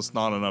 like, there's just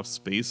not enough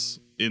space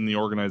in the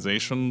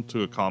organization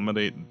to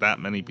accommodate that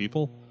many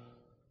people.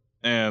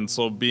 And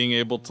so being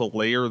able to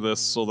layer this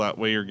so that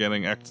way you're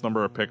getting X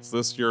number of picks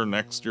this year,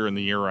 next year, and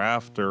the year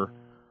after,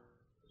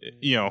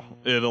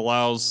 it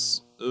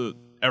allows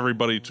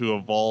everybody to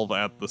evolve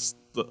at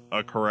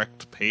a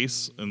correct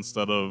pace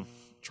instead of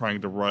trying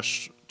to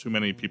rush too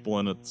many people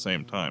in at the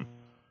same time.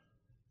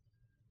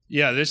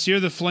 Yeah, this year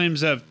the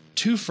Flames have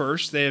 2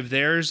 firsts. They have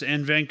theirs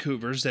and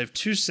Vancouver's. They have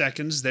 2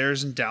 seconds,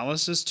 theirs in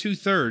Dallas. There's 2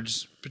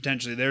 thirds,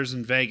 potentially theirs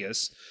in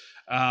Vegas.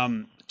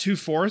 2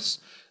 fourths,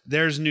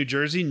 theirs in New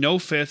Jersey. No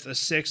 5th, a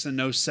 6th, and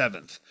no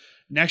 7th.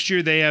 Next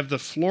year they have the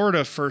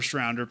Florida first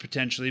rounder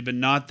potentially, but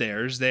not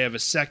theirs. They have a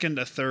 2nd,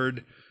 a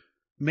 3rd,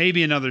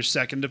 maybe another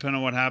 2nd, depending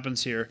on what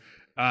happens here.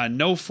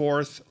 No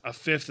 4th, a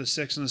 5th, a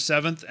 6th, and a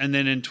 7th. And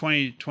then in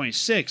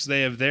 2026,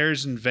 they have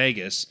theirs in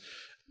Vegas.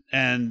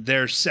 And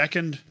their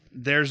 2nd,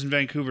 theirs in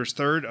Vancouver's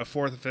 3rd, a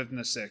 4th, a 5th, and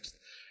a 6th,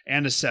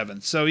 and a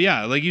 7th. So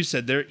yeah, like you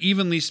said, they're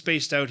evenly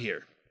spaced out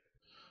here.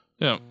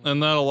 Yeah,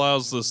 and that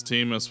allows this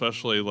team,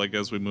 especially like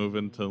as we move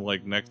into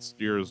like next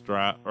year's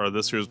draft or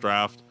this year's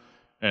draft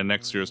and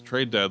next year's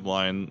trade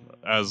deadline,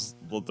 as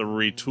the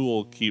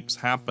retool keeps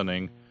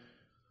happening,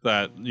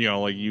 that,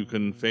 like you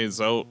can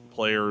phase out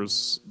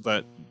players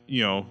that,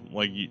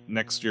 like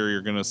next year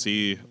you're going to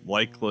see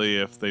likely,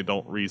 if they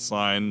don't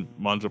re-sign,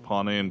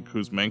 Mangiapane and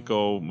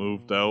Kuzmenko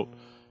moved out,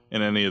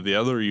 and any of the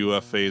other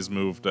UFAs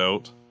moved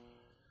out,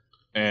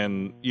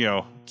 and,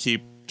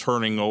 keep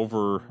turning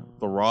over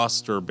the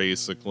roster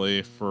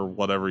basically for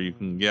whatever you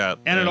can get.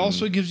 And it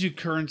also gives you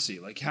currency,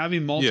 like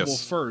having multiple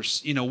Yes.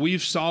 firsts. We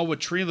saw what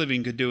Tree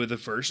Living could do with the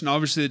first, and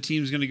obviously the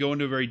team's going to go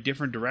into a very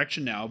different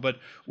direction now, but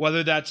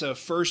whether that's a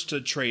first to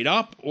trade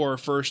up or a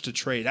first to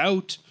trade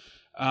out,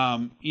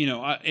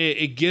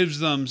 it gives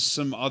them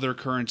some other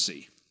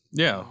currency.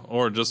 Yeah,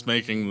 or just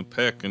making the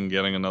pick and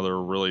getting another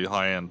really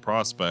high-end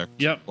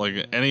prospect. Yep.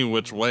 Like, any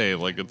which way,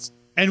 like, it's...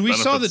 And we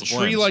saw the benefits tree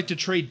Flames. like to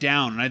trade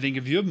down, and I think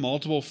if you have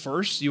multiple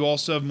firsts, you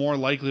also have more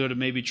likelihood of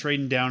maybe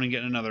trading down and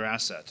getting another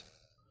asset.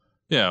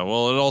 Yeah,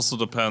 well, it also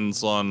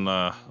depends on,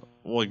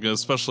 like,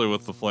 especially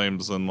with the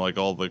Flames and, like,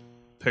 all the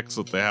picks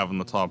that they have in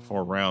the top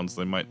 4 rounds,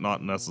 they might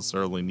not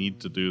necessarily need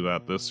to do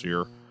that this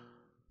year.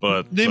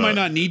 But they might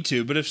not need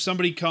to, but if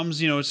somebody comes,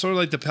 it's sort of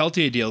like the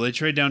Peltier deal. They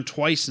trade down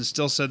twice and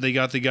still said they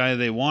got the guy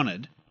they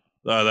wanted.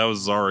 That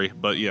was Zari,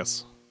 but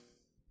yes.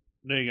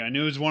 There you go. I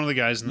knew it was one of the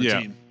guys in the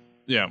team.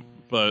 Yeah,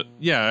 but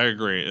yeah, I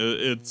agree.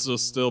 It's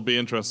just still be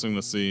interesting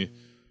to see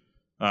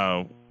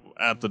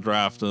at the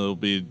draft. It'll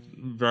be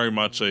very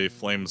much a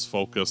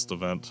Flames-focused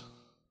event.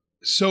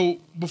 So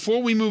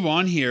before we move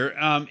on here,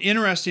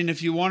 interesting,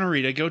 if you want to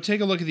read it, go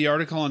take a look at the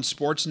article on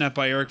Sportsnet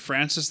by Eric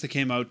Francis that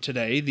came out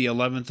today, the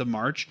 11th of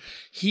March.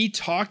 He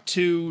talked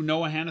to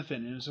Noah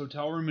Hanifin in his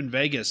hotel room in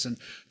Vegas and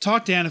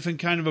talked to Hanifin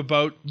kind of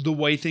about the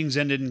way things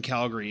ended in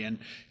Calgary. And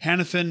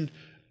Hanifin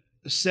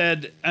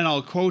said, and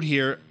I'll quote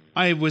here,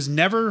 "I was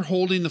never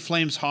holding the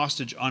Flames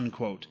hostage,"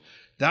 unquote.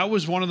 That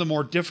was one of the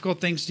more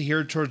difficult things to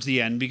hear towards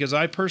the end because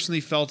I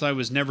personally felt I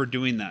was never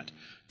doing that.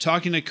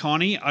 Talking to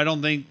Connie, I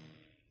don't think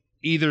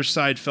either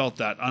side felt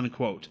that,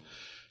 unquote.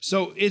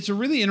 So it's a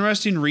really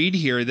interesting read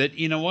here that,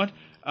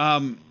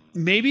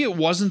 maybe it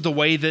wasn't the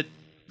way that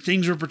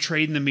things were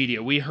portrayed in the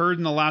media. We heard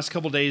in the last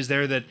couple of days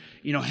there that,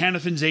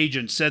 Hanifin's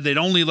agent said they'd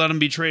only let him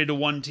be traded to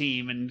one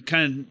team and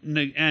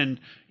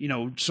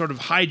sort of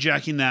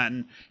hijacking that.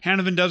 And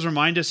Hanifin does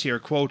remind us here,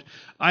 quote,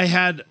 "I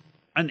had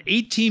an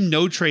 8-team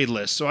no-trade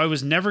list, so I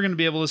was never going to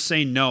be able to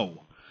say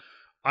no.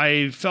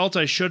 I felt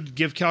I should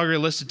give Calgary a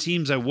list of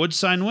teams I would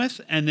sign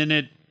with, and then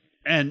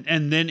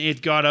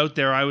it got out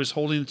there I was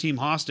holding the team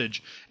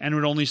hostage and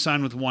would only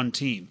sign with one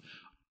team.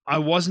 I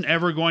wasn't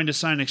ever going to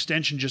sign an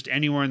extension just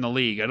anywhere in the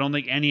league. I don't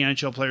think any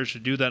NHL player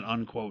should do that,"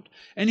 unquote.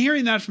 And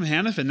hearing that from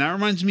Hanifin, that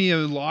reminds me a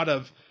lot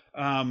of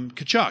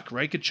Tkachuk,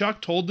 right? Tkachuk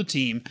told the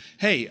team,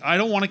 "Hey, I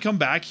don't want to come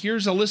back.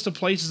 Here's a list of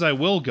places I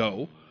will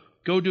go.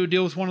 Go do a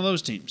deal with one of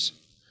those teams."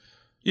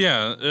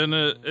 Yeah, and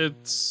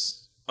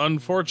it's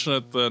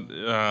unfortunate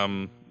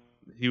that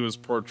he was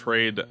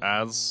portrayed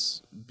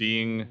as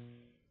being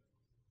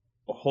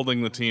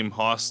holding the team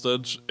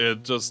hostage.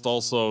 It just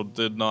also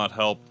did not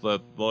help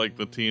that, like,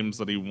 the teams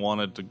that he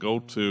wanted to go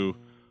to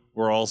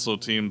were also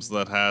teams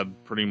that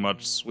had pretty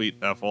much sweet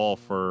F all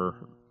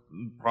for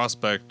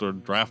prospect or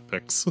draft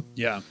picks.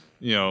 Yeah.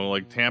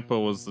 Like Tampa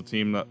was the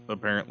team that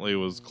apparently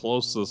was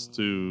closest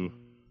to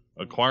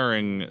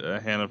acquiring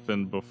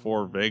Hanifin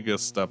before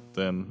Vegas stepped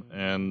in,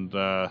 and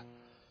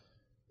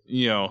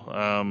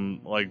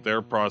like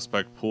their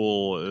prospect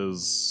pool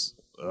is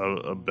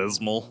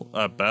abysmal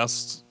at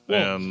best.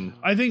 Well, and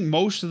I think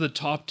most of the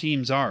top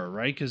teams are,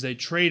 right? Because they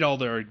trade all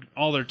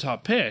their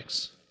top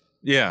picks.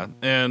 Yeah,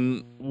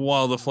 and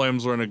while the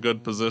Flames are in a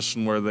good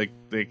position where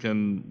they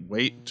can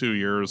wait 2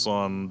 years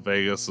on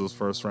Vegas's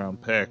first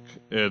round pick,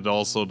 it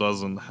also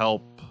doesn't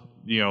help,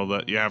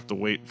 that you have to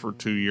wait for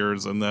 2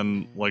 years and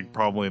then like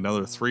probably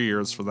another 3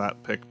 years for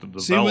that pick to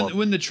develop. See,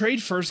 when the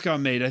trade first got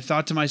made, I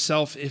thought to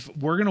myself, if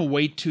we're going to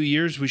wait 2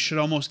 years, we should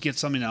almost get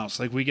something else.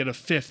 Like we get a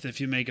fifth if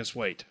you make us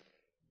wait.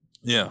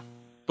 Yeah,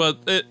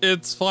 but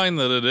it's fine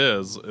that it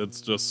is.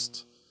 It's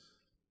just,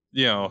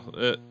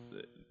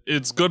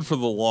 it's good for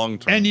the long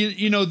term. And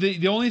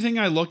the only thing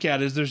I look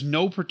at is there's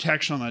no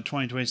protection on that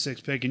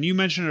 2026 pick. And you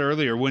mentioned it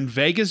earlier, when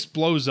Vegas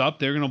blows up,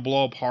 they're going to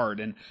blow up hard.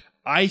 And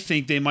I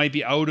think they might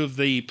be out of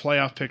the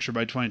playoff picture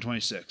by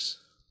 2026.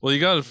 Well, you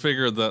got to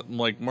figure that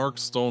like Mark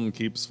Stone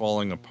keeps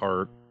falling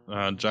apart,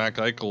 Jack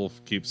Eichel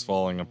keeps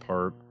falling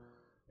apart,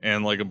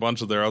 and like a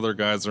bunch of their other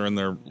guys are in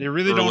their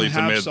really early don't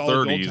to have mid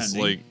solid 30s. goaltending.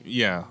 Like,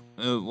 yeah,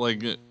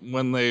 like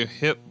when they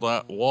hit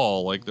that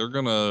wall, like they're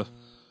gonna.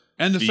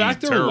 And the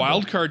fact they're terrible. a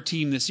wild card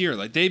team this year,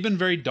 like they've been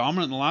very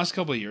dominant in the last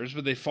couple of years,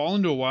 but they fall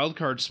into a wild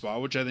card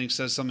spot, which I think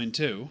says something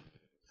too.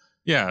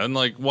 Yeah, and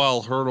like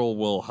while Hurdle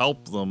will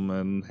help them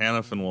and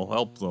Hanifin will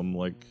help them,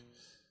 like,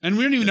 and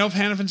we don't even know if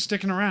Hanifin's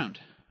sticking around.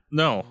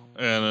 No,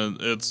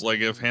 and it's like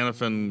if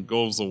Hanifin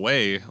goes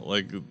away,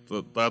 like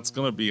that's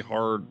gonna be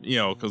hard,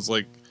 because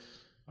like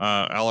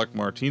Alec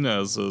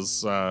Martinez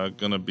is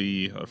gonna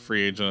be a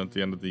free agent at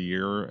the end of the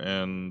year,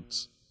 and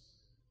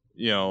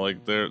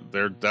like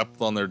their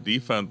depth on their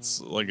defense,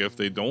 like if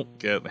they don't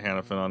get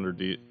Hanifin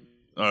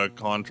under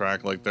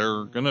contract, like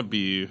they're gonna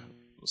be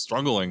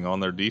struggling on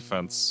their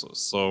defense.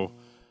 So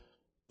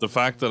the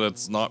fact that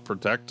it's not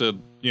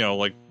protected,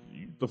 like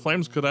the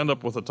Flames could end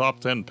up with a top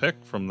 10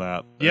 pick from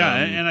that. Yeah,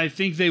 and I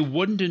think they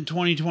wouldn't in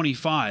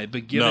 2025,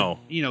 but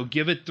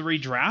give it 3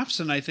 drafts,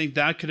 and I think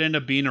that could end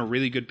up being a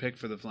really good pick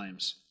for the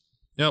Flames.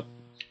 Yep.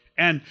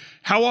 And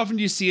how often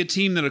do you see a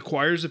team that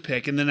acquires a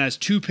pick and then has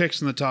 2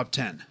 picks in the top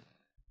 10?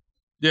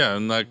 Yeah,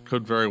 and that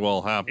could very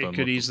well happen. It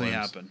could easily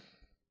happen.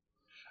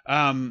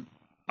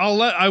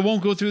 I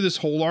won't go through this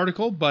whole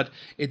article, but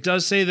it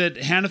does say that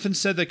Hanifin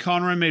said that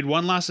Conroy made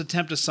one last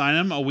attempt to sign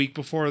him a week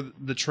before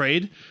the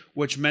trade,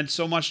 which meant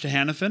so much to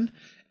Hanifin.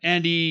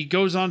 And he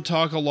goes on to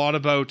talk a lot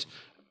about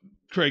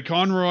Craig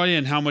Conroy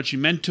and how much he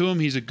meant to him.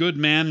 He's a good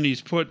man, and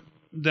he's put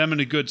them in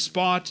a good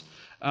spot.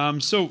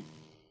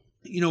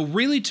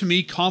 Really, to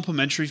me,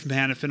 complimentary from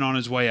Hanifin on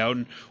his way out.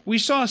 And we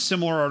saw a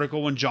similar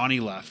article when Johnny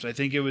left. I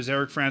think it was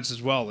Eric France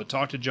as well that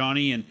talked to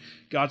Johnny and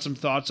got some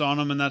thoughts on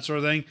him and that sort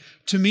of thing.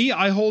 To me,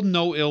 I hold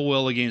no ill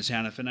will against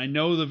Hanifin. I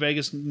know the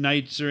Vegas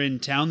Knights are in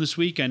town this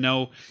week. I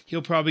know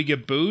he'll probably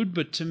get booed,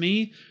 but to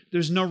me,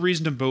 there's no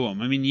reason to boo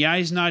him. I mean, yeah,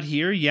 he's not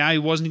here. Yeah, he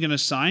wasn't going to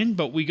sign,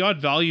 but we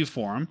got value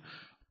for him.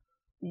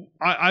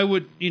 I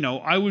would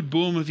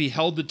boo him if he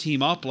held the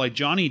team up like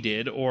Johnny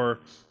did, or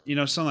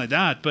something like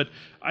that. But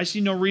I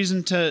see no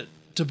reason to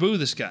boo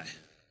this guy.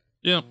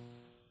 Yeah,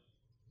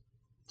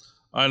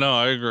 I know.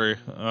 I agree.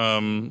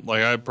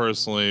 I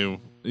personally,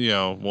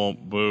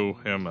 won't boo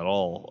him at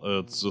all.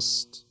 It's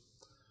just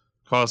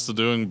cost of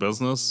doing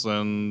business,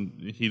 and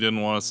he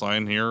didn't want to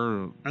sign here.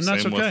 And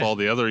that's okay with all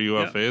the other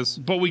UFAs.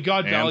 Yeah. But we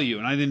got value,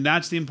 and I think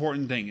that's the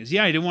important thing. He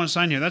didn't want to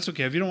sign here. That's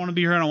okay. If you don't want to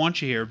be here, I don't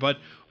want you here. But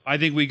I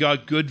think we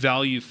got good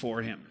value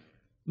for him.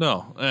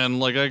 No,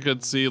 and I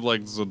could see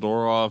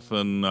Zadorov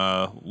and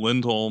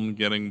Lindholm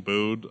getting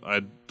booed. I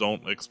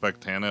don't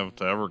expect Tanev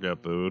to ever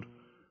get booed,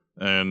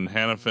 and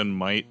Hanifin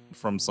might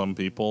from some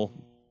people,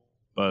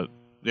 but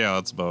yeah,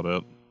 that's about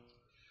it.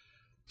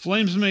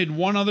 Flames made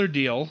one other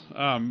deal,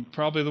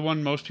 probably the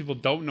one most people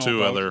don't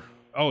know about.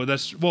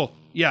 That's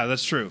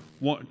true.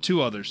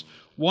 Two others.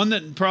 One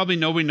that probably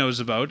nobody knows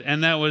about,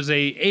 and that was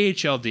a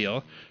AHL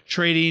deal,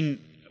 trading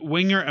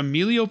winger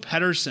Emilio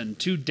Pettersson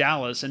to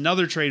Dallas.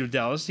 Another trade with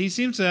Dallas. He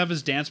seems to have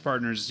his dance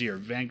partners here.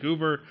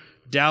 Vancouver,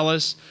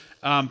 Dallas,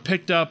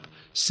 picked up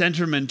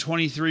centerman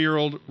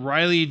 23-year-old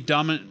Riley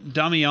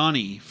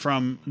Damiani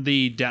from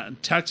the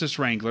Texas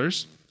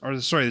Wranglers,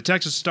 the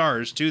Texas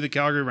Stars to the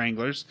Calgary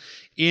Wranglers.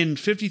 In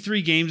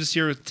 53 games this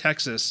year with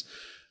Texas,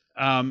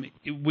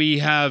 we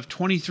have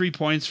 23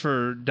 points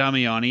for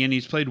Damiani, and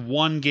he's played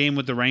one game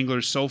with the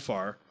Wranglers so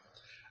far.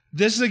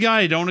 This is a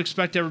guy I don't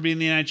expect to ever be in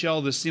the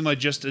NHL. This seemed like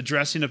just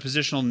addressing a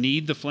positional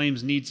need. The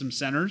Flames need some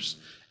centers.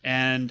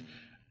 And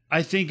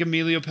I think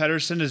Emilio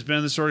Pettersson has been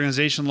in this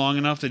organization long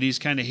enough that he's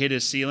kind of hit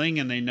his ceiling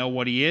and they know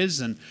what he is.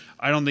 And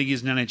I don't think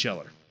he's an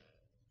NHLer.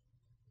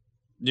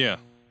 Yeah.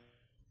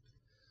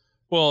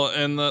 Well,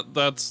 and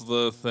that's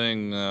the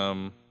thing.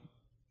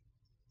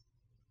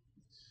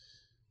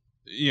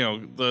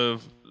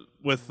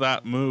 With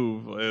that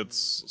move,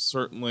 it's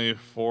certainly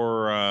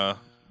for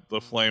the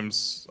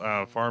Flames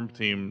farm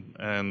team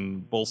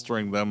and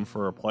bolstering them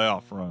for a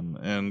playoff run,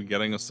 and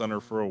getting a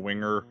center for a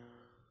winger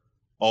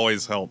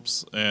always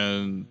helps.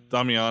 And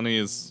Damiani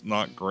is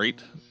not great,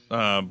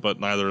 but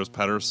neither is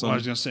Pettersson. Well, I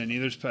was going to say,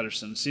 neither is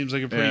Pettersson. Seems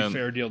like a pretty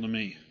fair deal to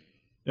me.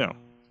 Yeah.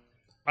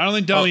 I don't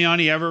think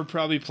Damiani ever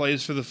probably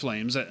plays for the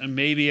Flames.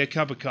 Maybe a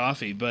cup of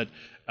coffee, but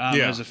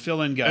as a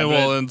fill-in guy.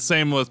 And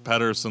same with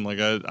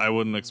Pettersson. I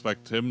wouldn't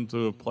expect him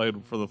to have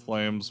played for the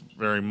Flames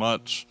very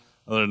much,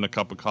 other than a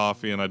cup of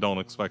coffee, and I don't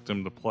expect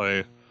him to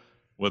play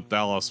with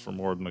Dallas for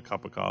more than a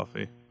cup of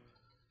coffee.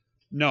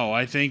 No,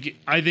 I think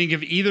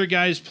if either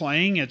guy's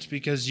playing, it's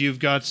because you've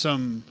got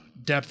some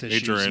depth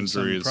issues, major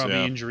injuries,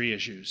 probably injury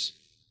issues.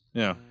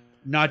 Yeah,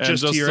 not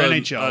just to your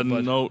NHL.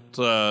 A note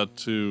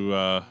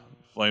to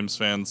Flames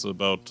fans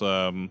about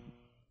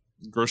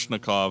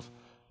Grushnikov.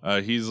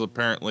 He's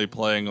apparently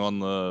playing on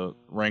the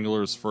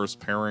Wranglers' first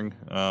pairing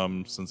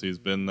since he's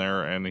been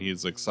there, and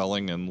he's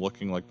excelling and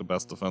looking like the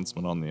best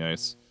defenseman on the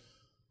ice.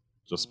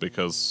 Just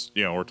because,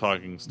 we're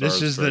talking Stars.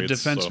 This is trades, the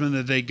defenseman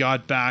that they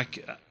got back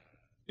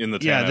in the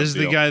Tanev this is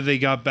deal. the guy they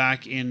got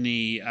back in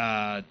the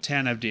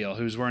Tanev deal,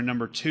 who's wearing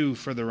number 2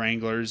 for the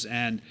Wranglers,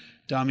 and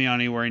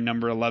Damiani wearing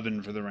number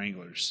 11 for the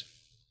Wranglers.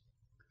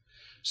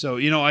 So,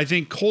 I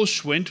think Cole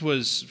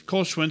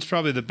Schwindt's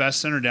probably the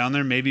best center down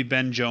there, maybe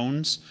Ben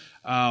Jones.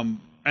 And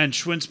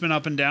Schwindt's been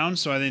up and down,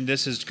 so I think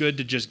this is good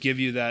to just give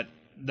you that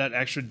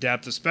extra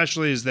depth,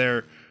 especially as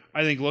they're,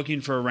 I think, looking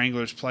for a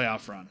Wranglers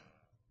playoff run.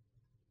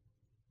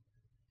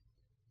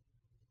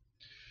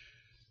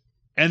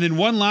 And then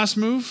one last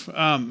move,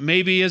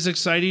 maybe as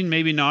exciting,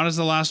 maybe not as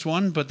the last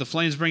one, but the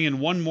Flames bring in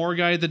one more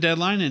guy at the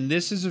deadline, and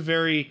this is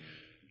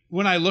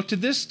when I looked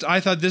at this, I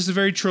thought this is a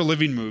very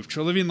Treliving move.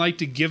 Treliving liked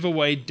to give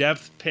away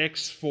depth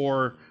picks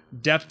for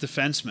depth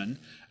defensemen.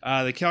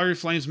 The Calgary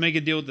Flames make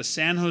a deal with the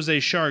San Jose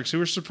Sharks, who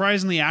were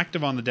surprisingly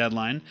active on the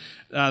deadline.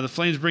 The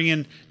Flames bring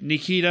in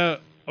Nikita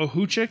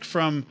Ohuchik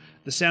from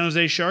the San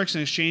Jose Sharks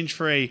in exchange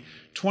for a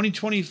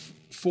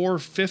 2024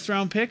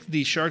 fifth-round pick.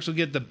 The Sharks will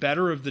get the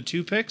better of the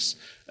 2 picks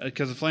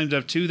because the Flames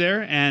have 2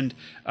 there, and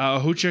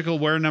Ohuchik will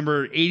wear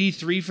number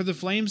 83 for the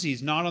Flames.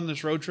 He's not on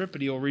this road trip,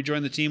 but he will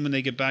rejoin the team when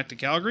they get back to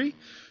Calgary.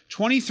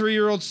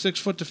 23-year-old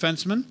 6-foot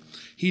defenseman.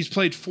 He's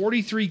played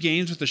 43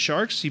 games with the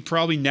Sharks. He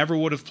probably never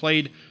would have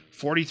played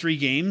 43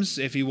 games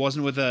if he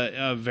wasn't with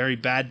a very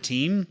bad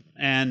team,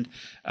 and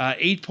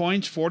 8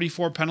 points,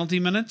 44 penalty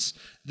minutes.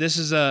 This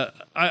is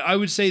I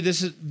would say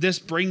this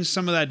brings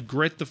some of that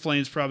grit the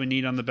Flames probably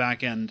need on the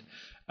back end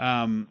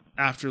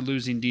after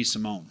losing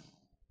DeSimone.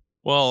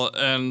 Well,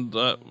 and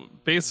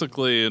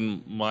basically,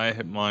 in my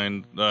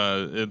mind,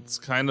 it's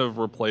kind of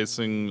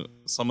replacing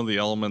some of the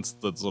elements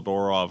that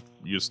Zadorov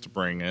used to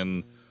bring.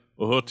 And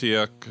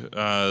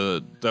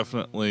Ohutiuk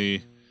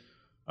definitely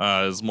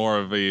is more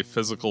of a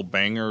physical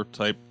banger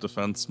type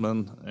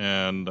defenseman,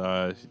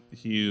 and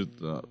he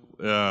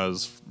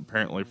is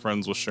apparently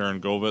friends with Sharon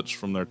Govich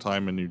from their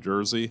time in New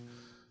Jersey.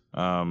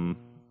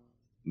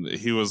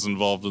 He was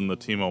involved in the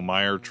Timo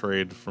Meier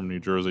trade from New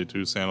Jersey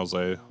to San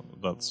Jose.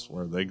 That's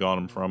where they got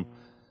him from.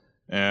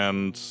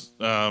 And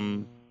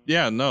and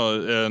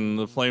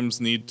the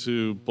Flames need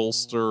to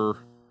bolster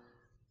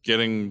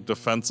getting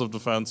defensive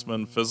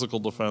defensemen,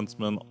 physical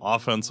defensemen,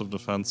 offensive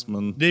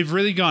defensemen. They've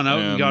really gone out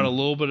and got a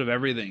little bit of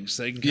everything,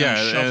 so they can kind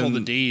of shuffle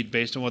the deed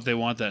based on what they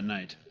want that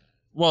night.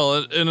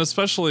 Well, and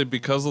especially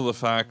because of the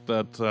fact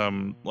that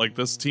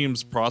this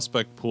team's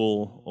prospect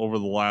pool over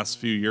the last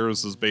few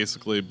years has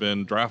basically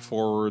been draft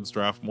forwards,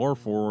 draft more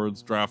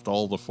forwards, draft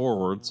all the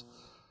forwards.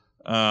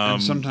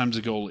 And sometimes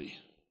a goalie.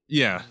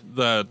 Yeah,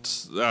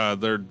 that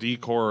their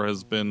decor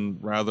has been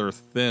rather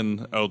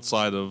thin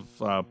outside of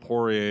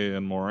Poirier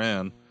and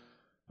Morin.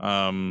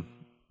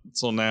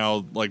 So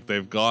now,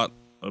 they've got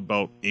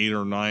about 8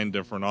 or 9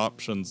 different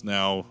options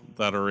now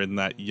that are in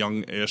that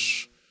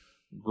young-ish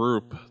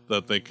group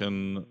that they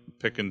can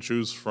pick and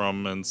choose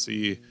from and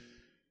see,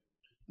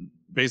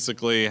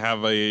 basically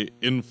have a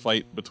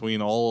infight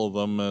between all of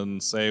them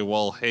and say,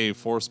 well, hey,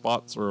 4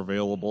 spots are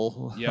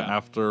available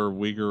after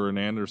Uyghur and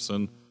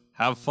Anderson.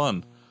 Have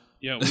fun.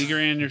 Yeah,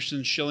 Uyghur,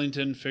 Anderson,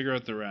 Shillington, figure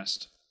out the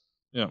rest.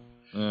 Yeah.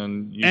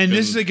 And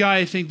this is a guy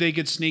I think they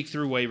could sneak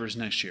through waivers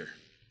next year.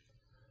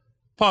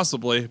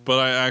 Possibly, but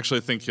I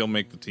actually think he'll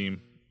make the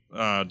team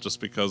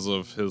just because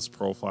of his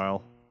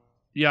profile.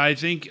 Yeah, I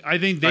think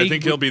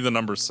he'll be the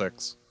number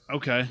 6.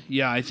 Okay.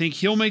 Yeah, I think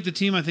he'll make the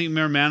team. I think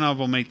Miramanov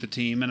will make the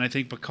team, and I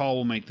think Bakal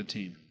will make the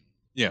team.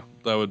 Yeah,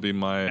 that would be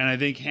my... And I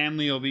think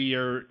Hanley will be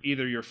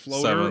either your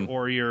floater 7.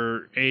 or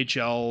your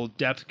AHL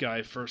depth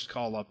guy, first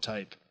call-up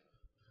type.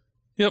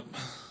 Yep.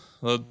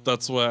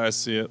 That's the way I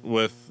see it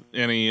with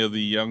any of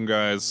the young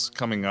guys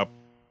coming up,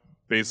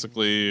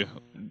 basically.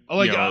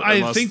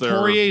 I think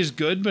Poirier is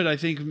good, but I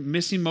think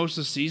missing most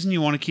of the season,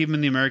 you want to keep him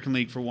in the American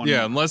League for 1 year.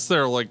 Yeah, unless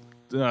they're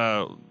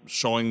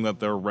showing that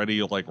they're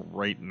ready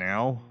right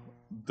now,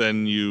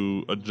 then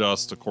you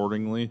adjust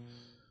accordingly.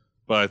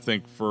 But I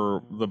think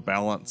for the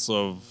balance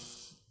of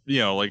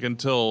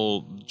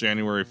until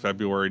January,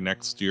 February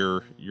next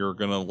year, you're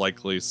gonna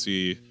likely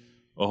see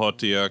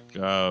Ohutiuk,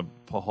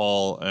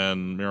 Pahal,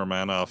 and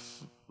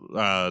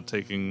Miramanov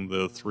taking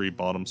the 3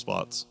 bottom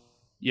spots.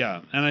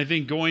 Yeah, and I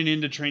think going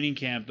into training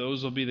camp,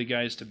 those will be the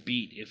guys to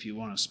beat if you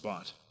want a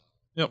spot.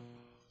 Yep.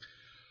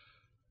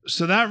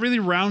 So that really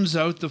rounds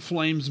out the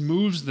Flames'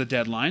 moves the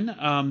deadline.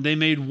 They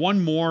made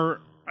one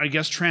more,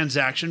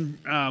 transaction.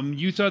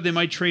 You thought they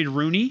might trade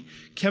Rooney.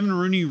 Kevin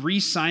Rooney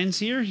re-signs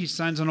here. He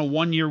signs on a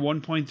 1-year,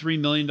 $1.3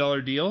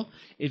 million deal.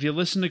 If you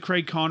listen to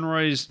Craig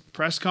Conroy's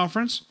press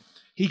conference,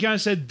 he kind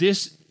of said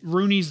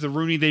Rooney's the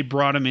Rooney they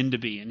brought him in to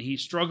be. And he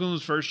struggled in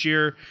his first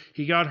year.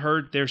 He got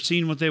hurt. They're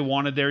seeing what they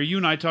wanted there. You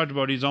and I talked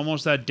about he's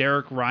almost that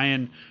Derek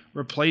Ryan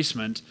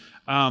replacement.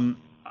 I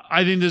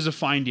think this is a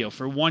fine deal.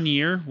 For 1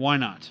 year, why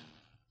not?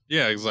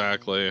 Yeah,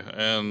 exactly.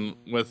 And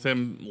with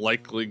him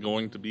likely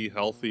going to be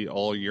healthy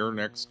all year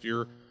next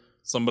year,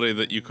 somebody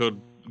that you could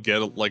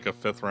get a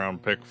 5th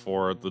round pick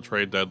for at the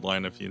trade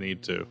deadline if you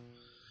need to.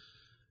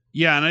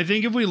 Yeah, and I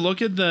think if we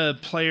look at the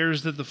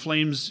players that the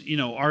Flames,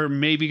 are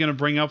maybe going to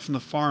bring up from the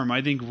farm,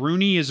 I think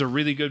Rooney is a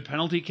really good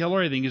penalty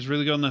killer. I think he's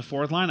really good on the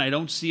 4th line. I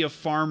don't see a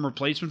farm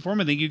replacement for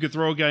him. I think you could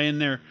throw a guy in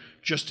there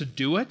just to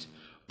do it.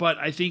 But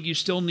I think you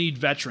still need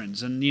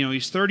veterans. And,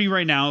 he's 30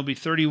 right now. He'll be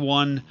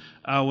 31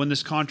 when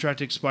this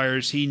contract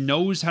expires. He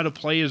knows how to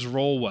play his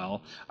role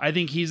well. I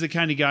think he's the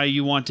kind of guy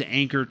you want to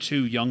anchor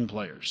to young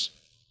players.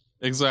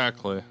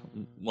 Exactly.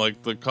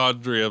 Like the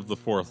Kadri of the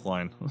 4th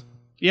line.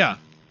 Yeah,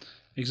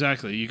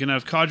 exactly. You can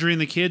have Kadri and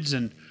the kids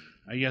and,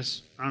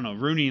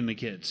 Rooney and the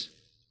kids.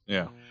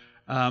 Yeah.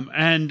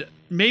 And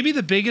maybe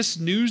the biggest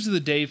news of the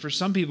day for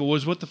some people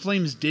was what the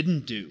Flames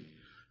didn't do.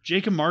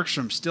 Jacob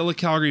Markstrom, still a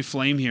Calgary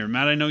Flame here.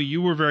 Matt, I know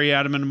you were very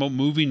adamant about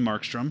moving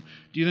Markstrom.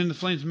 Do you think the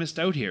Flames missed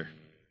out here?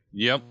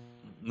 Yep,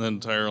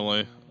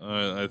 entirely.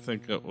 I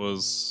think it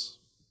was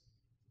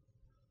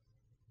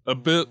a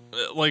bit,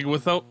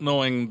 without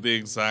knowing the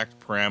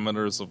exact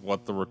parameters of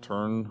what the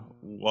return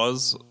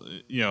was,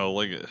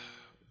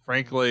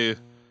 frankly,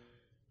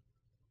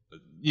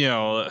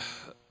 I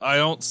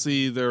don't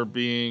see there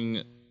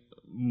being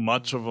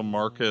much of a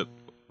market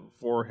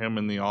for him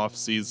in the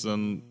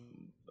off-season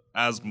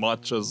as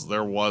much as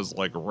there was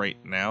right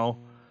now,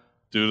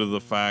 due to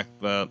the fact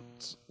that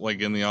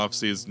in the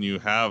offseason you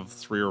have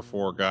 3 or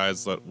 4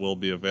 guys that will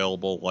be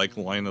available, like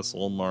Linus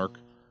Ullmark,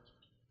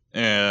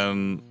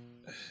 and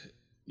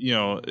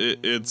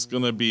it's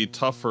going to be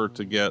tougher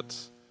to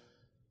get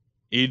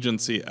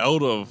agency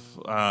out of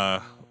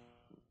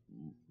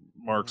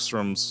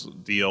Markstrom's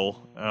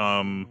deal.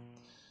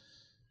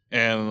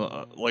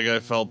 I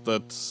felt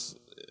that,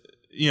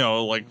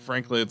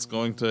 frankly, it's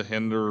going to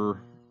hinder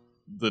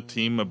the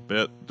team a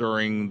bit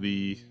during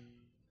the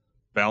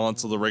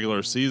balance of the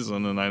regular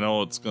season. And I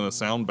know it's going to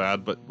sound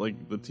bad, but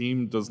the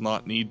team does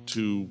not need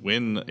to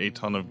win a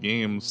ton of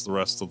games the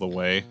rest of the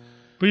way.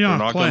 But you're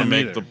not going to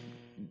make either.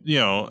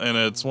 And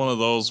it's one of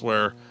those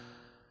where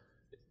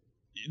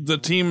the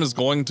team is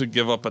going to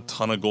give up a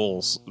ton of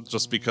goals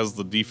just because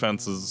the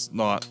defense is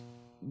not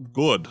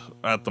good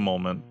at the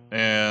moment.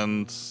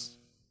 And,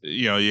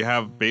 you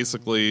have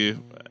basically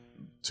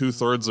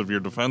 2/3 of your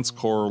defense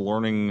core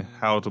learning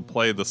how to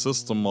play the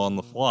system on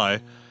the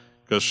fly,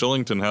 because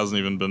Shillington hasn't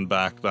even been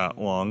back that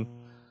long.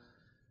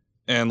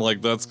 And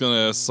that's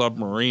going to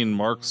submarine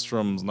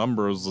Markstrom's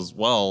numbers as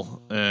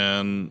well.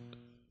 And,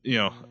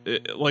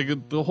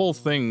 the whole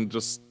thing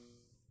just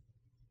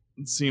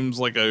seems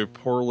like a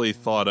poorly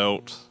thought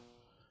out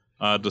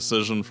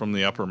decision from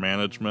the upper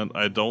management.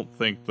 I don't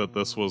think that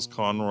this was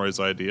Conroy's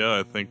idea.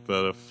 I think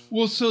that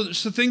so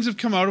things have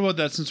come out about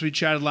that since we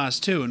chatted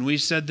last too, and we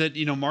said that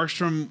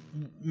Markstrom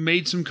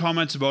made some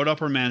comments about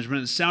upper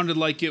management. It sounded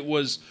like it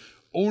was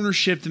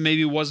ownership that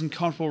maybe wasn't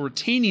comfortable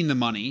retaining the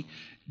money.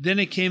 Then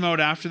it came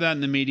out after that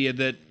in the media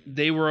that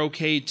they were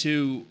okay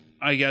to,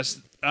 I guess,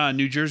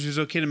 New Jersey was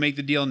okay to make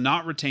the deal and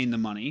not retain the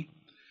money.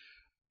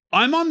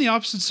 I'm on the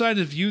opposite side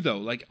of you,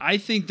 though. I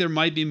think there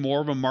might be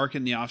more of a market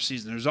in the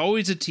offseason. There's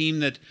always a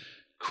team that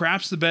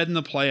craps the bed in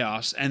the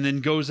playoffs and then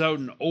goes out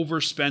and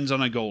overspends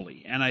on a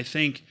goalie. And I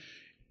think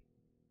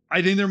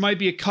there might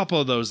be a couple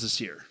of those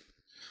this year.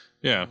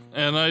 Yeah,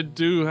 and I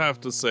do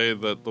have to say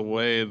that the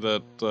way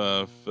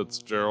that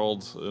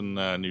Fitzgerald in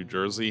New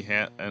Jersey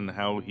and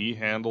how he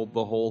handled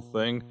the whole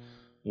thing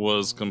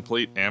was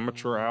complete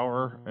amateur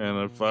hour.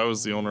 And if I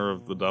was the owner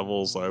of the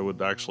Devils, I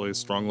would actually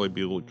strongly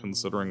be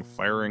considering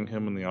firing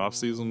him in the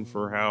offseason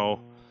for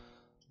how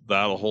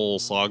that whole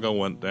saga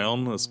went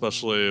down,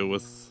 especially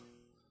with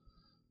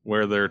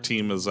where their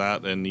team is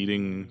at and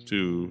needing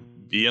to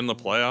be in the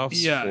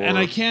playoffs. Yeah, and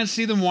I can't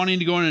see them wanting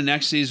to go into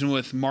next season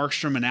with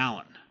Markstrom and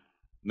Allen.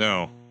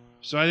 No.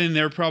 So I think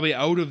they're probably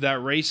out of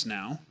that race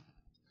now.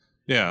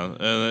 Yeah,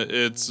 and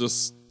it's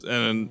just...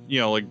 And,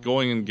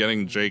 going and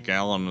getting Jake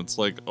Allen, it's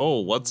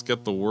let's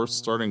get the worst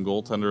starting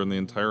goaltender in the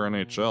entire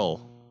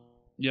NHL.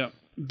 Yeah.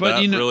 But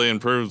that really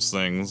improves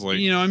things.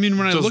 When I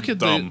look at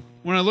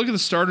the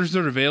starters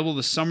that are available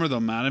this summer,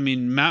 though, Matt,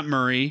 Matt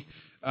Murray,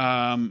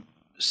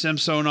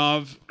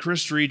 Samsonov,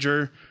 Chris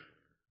Dreger,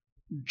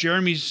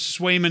 Jeremy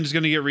Swayman is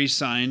going to get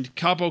re-signed,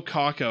 Capo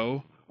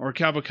Kakkonen,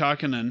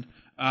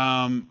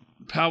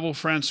 Pavel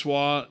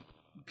Francois.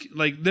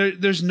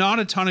 There's not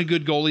a ton of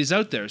good goalies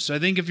out there. So I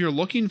think if you're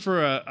looking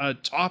for a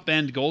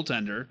top-end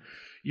goaltender,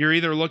 you're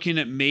either looking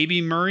at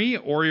maybe Murray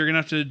or you're going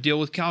to have to deal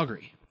with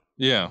Calgary.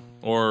 Yeah,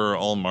 or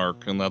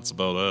Allmark, and that's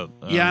about it.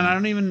 But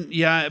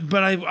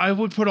I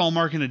would put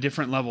Allmark in a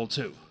different level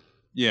too.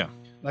 Yeah.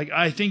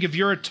 I think if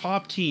you're a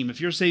top team,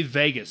 if you're, say,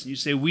 Vegas, and you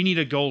say, we need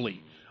a goalie,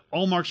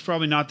 Allmark's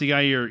probably not the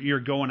guy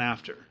you're going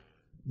after.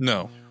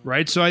 No.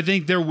 Right? So I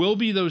think there will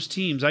be those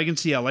teams. I can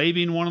see LA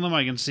being one of them.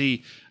 I can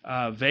see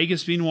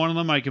Vegas being one of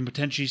them. I can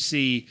potentially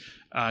see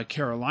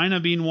Carolina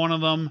being one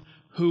of them,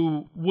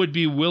 who would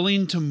be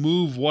willing to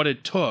move what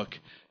it took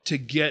to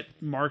get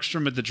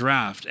Markstrom at the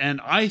draft, and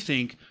I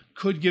think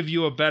could give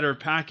you a better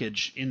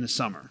package in the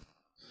summer.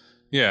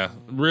 Yeah.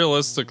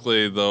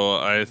 Realistically, though,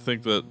 I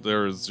think that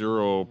there is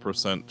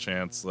 0%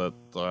 chance that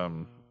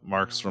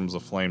Markstrom's a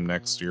Flame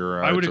next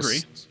year. I would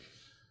agree.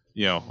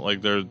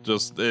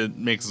 It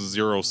makes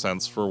zero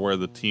sense for where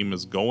the team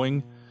is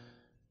going.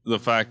 The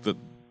fact that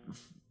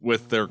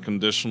with their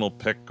conditional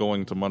pick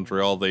going to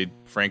Montreal, they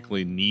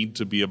frankly need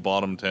to be a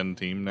bottom 10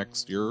 team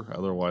next year.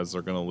 Otherwise,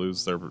 they're going to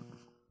lose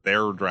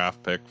their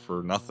draft pick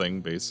for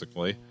nothing,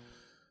 basically.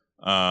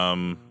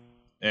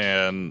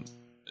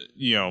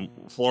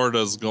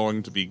 Florida's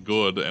going to be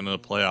good and a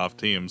playoff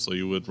team, so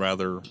you would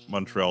rather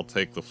Montreal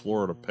take the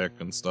Florida pick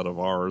instead of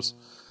ours.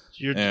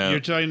 You're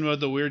talking about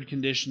the weird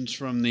conditions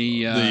from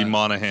the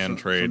Monahan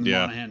trade, from the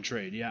yeah. Monahan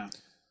trade, yeah.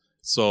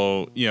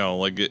 So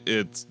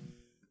it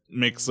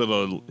makes it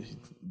a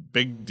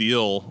big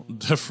deal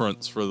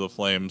difference for the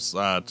Flames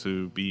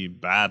to be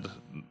bad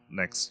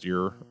next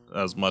year,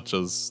 as much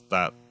as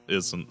that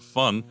isn't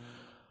fun.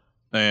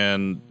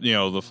 And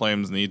the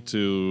Flames need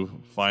to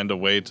find a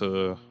way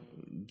to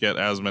get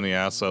as many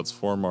assets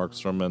for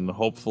Markstrom, and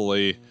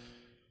hopefully,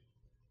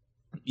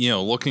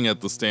 looking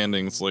at the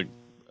standings,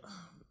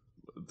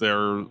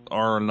 there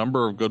are a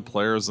number of good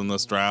players in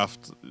this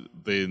draft.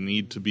 They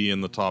need to be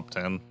in the top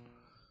 10.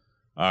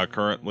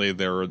 Currently,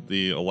 they're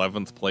the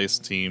 11th place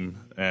team,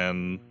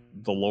 and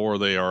the lower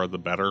they are, the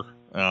better.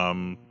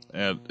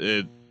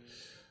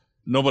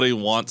 Nobody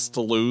wants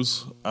to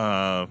lose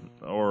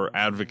or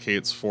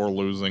advocates for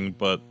losing,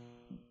 but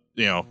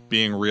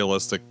being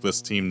realistic,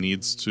 this team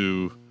needs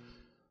to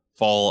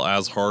fall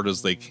as hard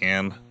as they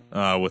can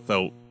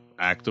without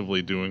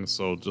actively doing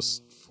so,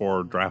 just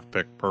for draft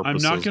pick I'm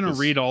purposes. not going to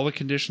read all the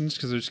conditions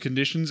because there's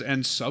conditions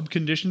and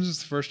sub-conditions. It's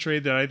the first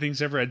trade that I think's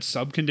ever had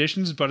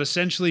sub-conditions. But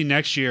essentially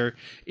next year,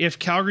 if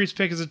Calgary's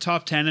pick is a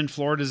top 10 and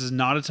Florida's is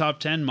not a top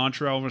 10,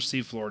 Montreal will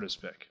receive Florida's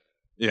pick.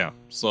 Yeah,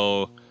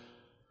 so...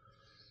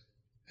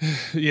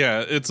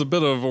 Yeah, it's a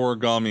bit of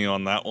origami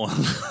on that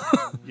one.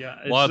 Yeah,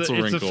 Lots of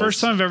wrinkles. It's the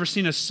first time I've ever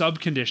seen a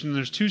sub-condition.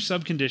 There's 2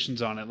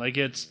 sub-conditions on it. Like,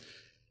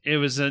 it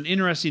was an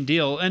interesting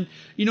deal. And,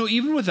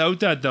 even without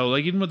that, though,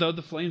 like, even without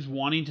the Flames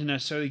wanting to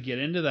necessarily get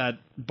into that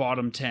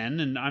bottom 10,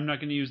 and I'm not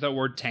going to use that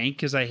word tank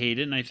because I hate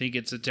it and I think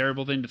it's a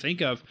terrible thing to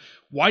think of.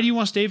 Why do you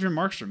want Jacob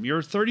Markstrom?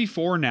 You're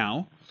 34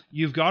 now.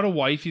 You've got a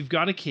wife. You've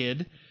got a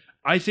kid.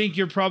 I think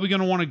you're probably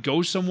going to want to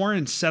go somewhere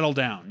and settle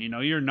down.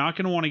 You're not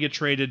going to want to get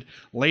traded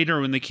later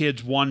when the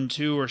kids 1,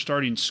 2 are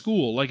starting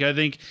school. Like, I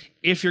think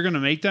if you're going to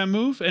make that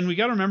move, and we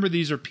got to remember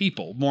these are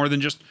people more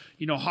than just,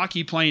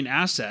 hockey playing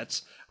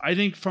assets. I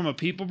think from a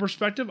people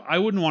perspective, I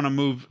wouldn't want to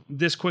move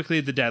this quickly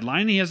at the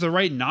deadline. He has the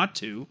right not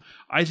to.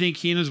 I think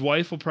he and his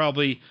wife will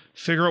probably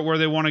figure out where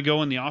they want to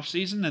go in the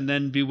offseason and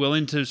then be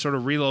willing to sort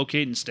of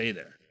relocate and stay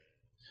there.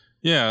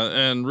 Yeah,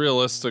 and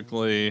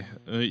realistically,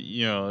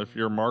 if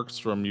you're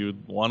Markstrom,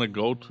 you'd want to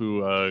go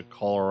to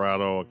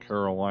Colorado,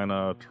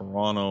 Carolina,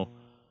 Toronto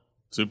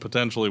to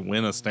potentially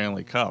win a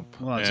Stanley Cup.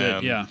 Well, that's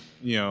it, yeah.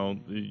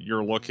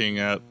 You're looking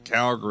at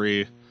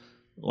Calgary,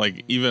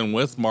 like, even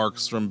with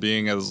Markstrom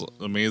being as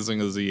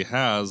amazing as he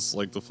has,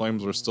 like, the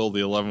Flames are still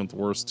the 11th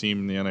worst team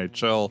in the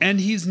NHL. And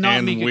he's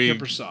not Mika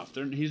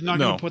Kiprusoff. He's not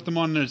going to put them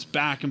on his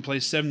back and play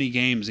 70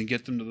 games and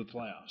get them to the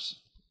playoffs.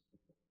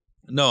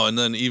 No, and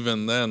then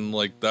even then,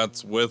 like,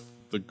 that's with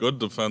the good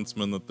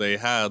defensemen that they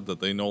had that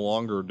they no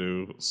longer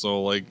do.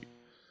 So, like,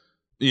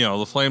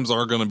 the Flames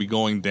are going to be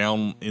going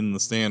down in the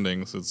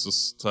standings. It's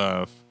just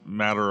a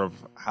matter of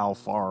how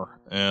far.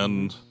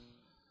 And,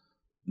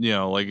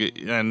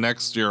 and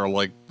next year,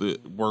 like,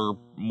 we're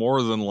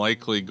more than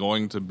likely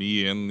going to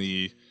be in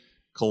the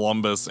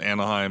Columbus,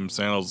 Anaheim,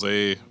 San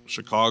Jose,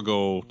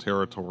 Chicago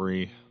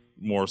territory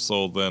more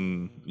so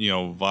than,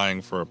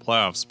 vying for a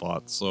playoff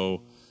spot.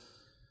 So,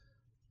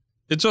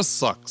 it just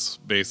sucks,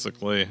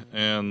 basically.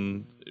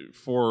 And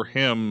for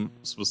him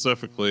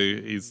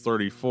specifically, he's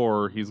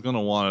 34. He's going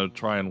to want to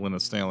try and win a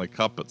Stanley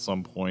Cup at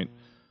some point.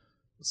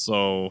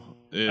 So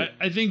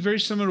I think very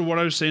similar to what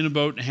I was saying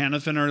about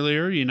Hanifin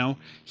earlier.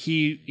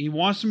 He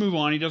wants to move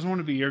on. He doesn't want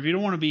to be here. If you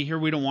don't want to be here,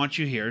 we don't want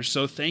you here.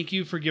 So thank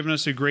you for giving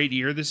us a great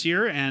year this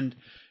year. And,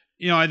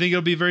 I think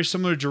it'll be very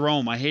similar to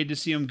Jerome. I hate to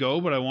see him go,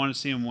 but I want to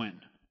see him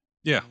win.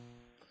 Yeah.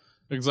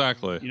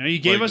 Exactly. You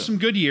gave us some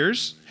good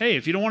years. Hey,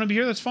 if you don't want to be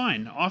here, that's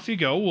fine. Off you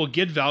go. We'll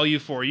get value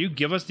for you.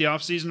 Give us the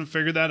offseason to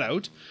figure that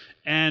out.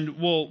 And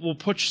we'll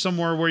put you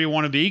somewhere where you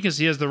want to be because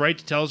he has the right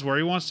to tell us where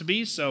he wants to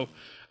be. So,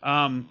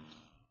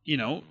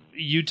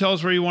 you tell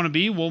us where you want to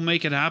be. We'll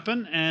make it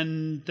happen.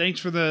 And thanks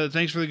for the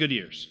good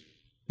years.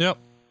 Yep.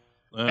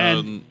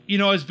 And,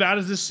 as bad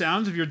as this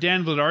sounds, if you're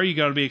Dan Vladar, you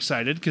got to be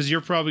excited because you're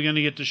probably going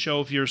to get to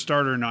show if you're a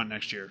starter or not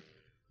next year.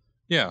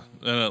 Yeah,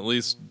 and at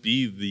least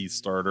be the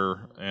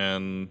starter.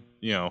 And,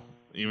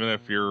 even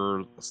if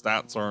your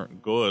stats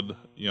aren't good,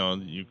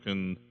 you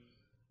can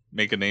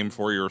make a name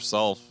for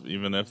yourself,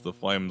 even if the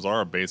Flames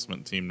are a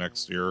basement team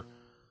next year,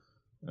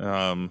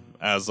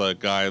 as a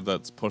guy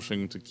that's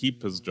pushing to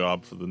keep his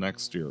job for the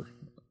next year.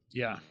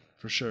 Yeah,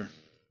 for sure.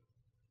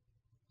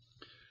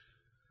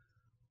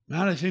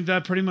 Matt, I think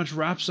that pretty much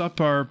wraps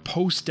up our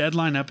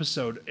post-deadline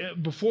episode.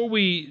 Before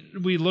we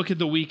look at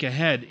the week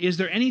ahead, is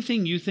there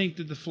anything you think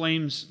that the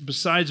Flames,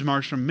 besides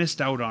Markstrom,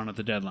 missed out on at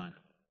the deadline?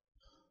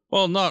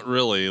 Well, not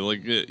really.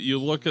 Like, you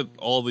look at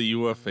all the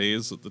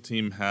UFAs that the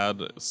team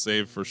had,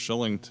 save for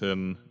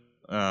Shillington,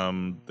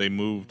 they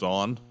moved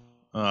on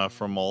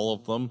from all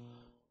of them.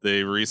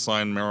 They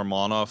re-signed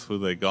Maramonov, who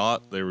they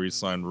got. They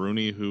re-signed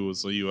Rooney, who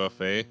was a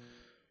UFA.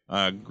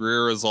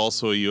 Greer is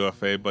also a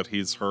UFA, but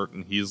he's hurt,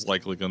 and he's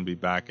likely going to be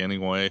back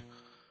anyway.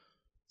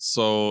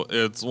 So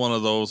it's one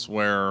of those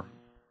where,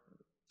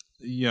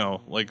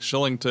 like,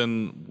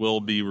 Shillington will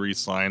be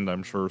re-signed,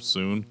 I'm sure,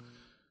 soon.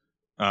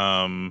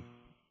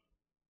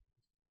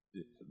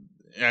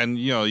 And,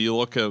 you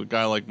look at a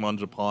guy like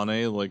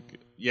Mangiapane, like,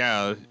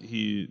 yeah,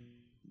 he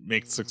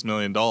makes $6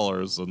 million,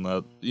 and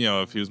that,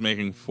 if he was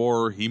making $4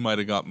 million, he might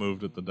have got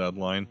moved at the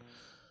deadline.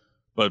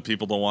 But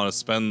people don't want to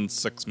spend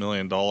 $6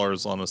 million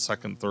on a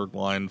second, third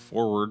line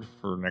forward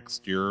for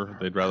next year.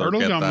 They'd rather Hurdle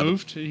get got that.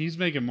 moved. He's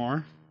making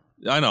more.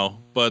 I know,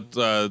 but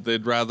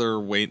they'd rather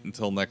wait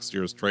until next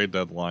year's trade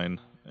deadline,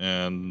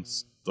 and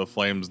the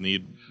Flames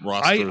need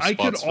roster spots I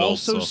could filled,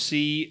 also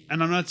see,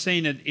 and I'm not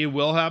saying that it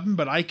will happen,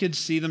 but I could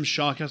see them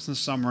shock us in the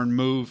summer and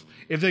move.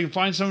 If they can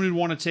find somebody who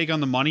want to take on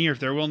the money, or if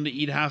they're willing to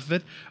eat half of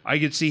it, I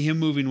could see him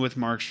moving with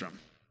Markstrom.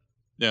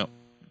 Yeah,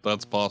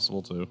 that's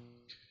possible too.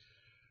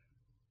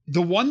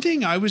 The one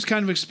thing I was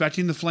kind of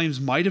expecting the Flames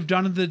might have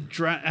done at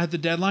the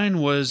deadline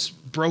was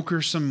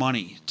broker some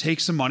money,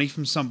 take some money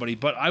from somebody.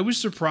 But I was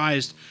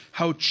surprised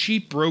how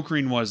cheap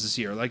brokering was this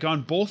year. Like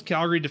on both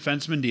Calgary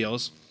defenseman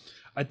deals,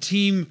 a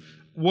team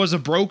was a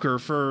broker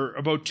for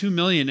about $2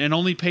 million and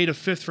only paid a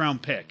 5th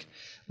round pick.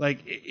 like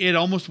it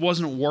almost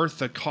wasn't worth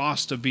the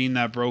cost of being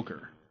that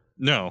broker.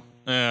 No,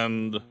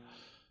 and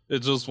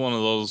it's just one of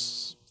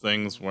those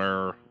things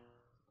where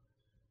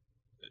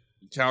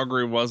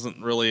Calgary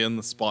wasn't really in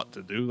the spot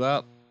to do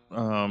that.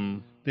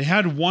 They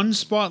had one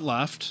spot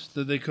left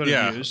that they could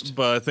have used.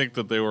 But I think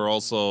that they were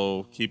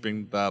also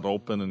keeping that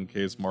open in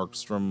case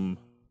Markstrom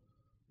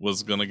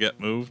was going to get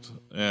moved,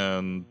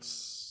 and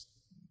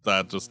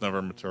that just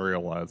never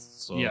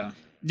materialized. So Yeah,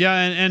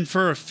 and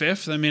for a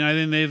fifth, I mean, I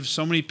think they have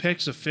so many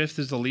picks. A fifth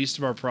is the least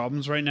of our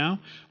problems right now.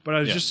 But I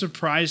was just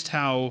surprised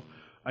how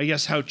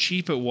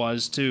cheap it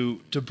was to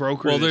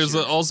broker. Well, there's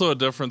also a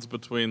difference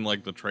between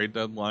like the trade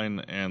deadline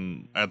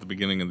and at the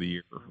beginning of the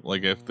year.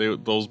 Like if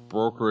those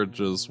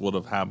brokerages would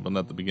have happened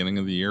at the beginning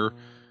of the year,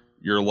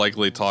 you're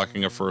likely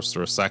talking a first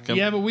or a second.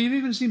 Yeah, but we've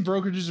even seen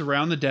brokerages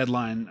around the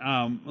deadline.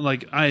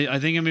 Like I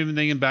think I'm even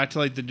thinking back to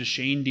like the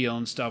Duchesne deal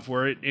and stuff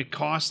where it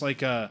costs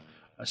like a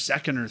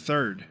second or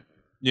third.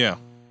 Yeah.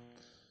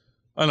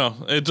 I know.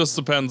 It just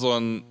depends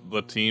on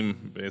the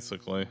team,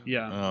 basically.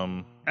 Yeah.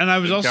 And I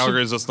was also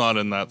Calgary's just not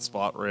in that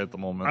spot right at the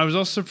moment. I was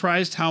also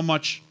surprised how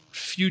much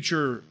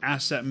future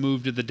asset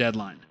moved at the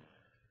deadline.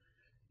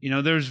 You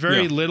know, there's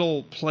very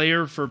little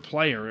player for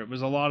player. It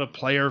was a lot of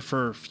player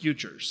for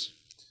futures.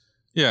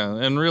 Yeah,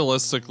 and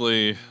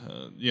realistically,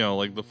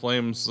 like the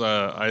Flames,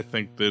 I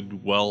think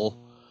did well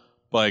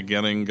by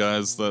getting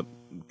guys that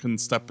can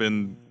step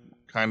in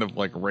kind of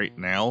like right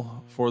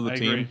now for the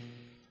team.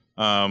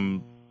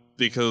 Agree.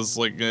 Because,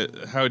 like,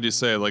 how would you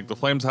say, like, the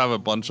Flames have a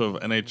bunch of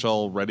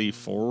NHL-ready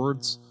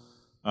forwards,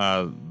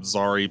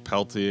 Zari,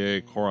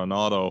 Peltier,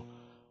 Coronado,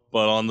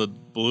 but on the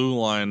blue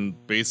line,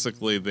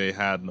 basically, they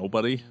had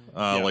nobody.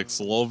 Like,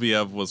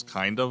 Soloviev was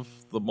kind of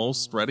the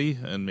most ready,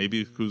 and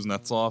maybe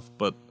Kuznetsov,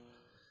 but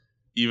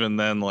even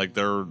then, like,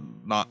 they're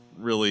not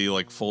really,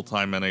 like,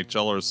 full-time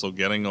NHLers, so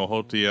getting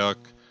Ohotiuk,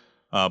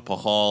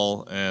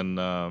 Pahal, and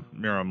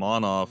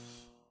Miramonov,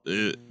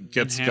 it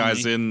gets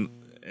guys in...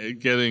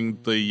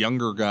 Getting the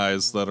younger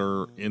guys that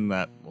are in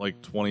that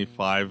like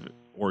 25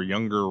 or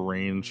younger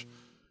range,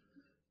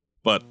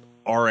 but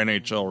are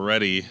NHL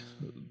ready,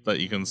 that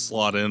you can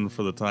slot in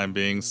for the time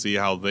being, see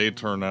how they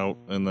turn out,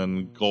 and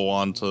then go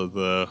on to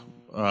the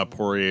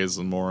Poiriers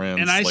and Morans.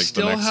 And I like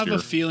still have a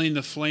feeling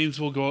the Flames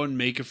will go out and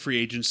make a free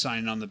agent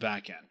sign on the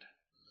back end.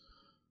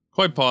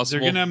 Quite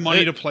possible. They're going to have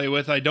money to play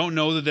with. I don't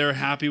know that they're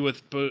happy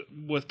with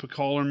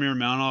Pakal or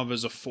Miramonov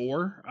as a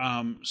 4.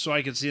 So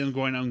I could see them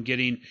going out and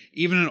getting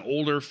even an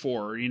older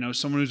 4. You know,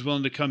 someone who's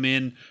willing to come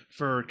in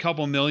for a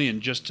couple million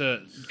just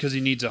because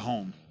he needs a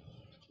home.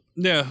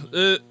 Yeah,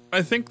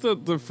 I think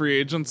that the free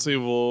agency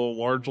will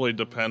largely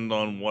depend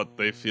on what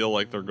they feel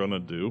like they're going to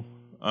do.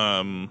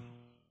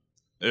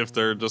 If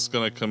they're just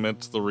going to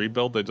commit to the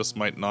rebuild, they just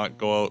might not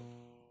go out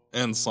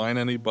and sign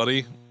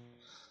anybody.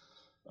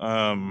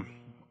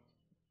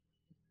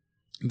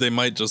 They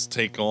might just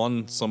take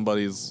on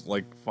somebody's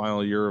like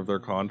final year of their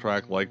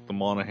contract, like the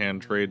Monahan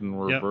trade in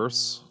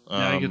reverse. Yep.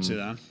 Yeah, I could see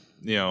that.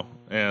 You know,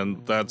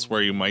 and that's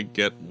where you might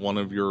get one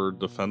of your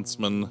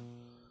defensemen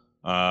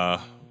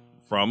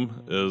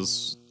from,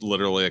 is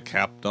literally a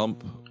cap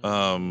dump.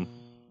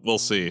 We'll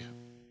see.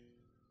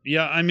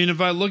 Yeah, I mean,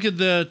 if I look at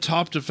the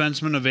top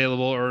defensemen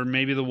available, or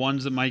maybe the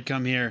ones that might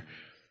come here,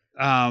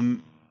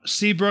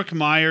 Seabrook,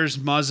 Myers,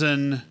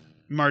 Muzzin,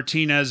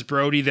 Martinez,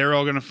 Brody, they're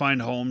all going to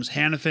find homes.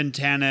 Hanifin,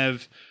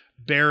 Tanev,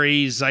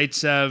 Barry,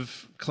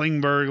 Zaitsev,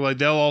 Klingberg, like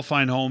they'll all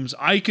find homes.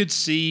 I could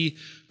see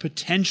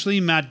potentially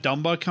Matt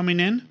Dumba coming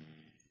in.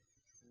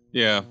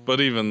 Yeah,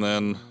 but even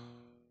then,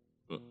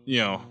 you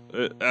know,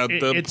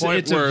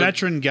 it's a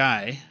veteran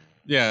guy.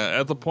 Yeah,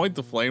 at the point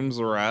the Flames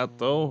are at,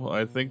 though,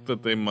 I think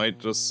that they might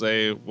just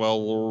say,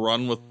 well, we'll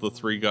run with the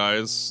 3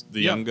 guys,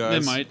 the young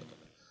guys. They might.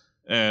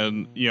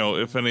 And, you know,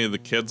 if any of the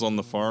kids on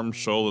the farm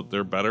show that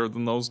they're better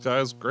than those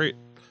guys, great.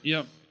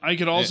 Yep. I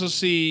could also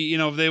see, you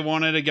know, if they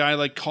wanted a guy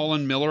like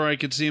Colin Miller, I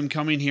could see him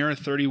coming here, a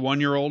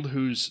 31-year-old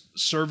who's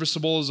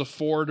serviceable as a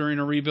 4 during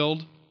a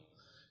rebuild.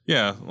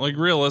 Yeah, like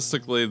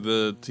realistically,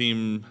 the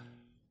team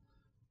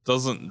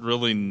doesn't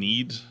really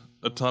need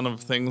a ton of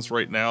things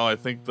right now. I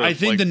think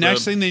the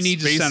next thing they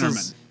need is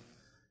centerman.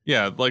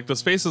 Yeah, like the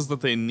spaces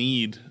that they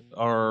need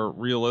are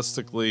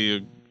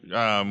realistically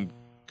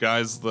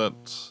guys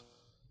that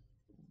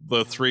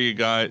the 3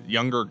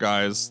 younger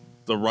guys,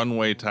 the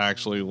runway to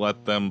actually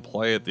let them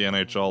play at the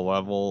NHL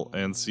level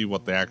and see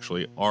what they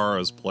actually are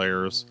as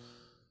players,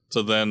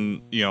 to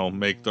then, you know,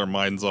 make their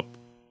minds up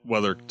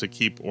whether to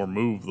keep or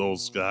move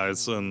those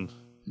guys and,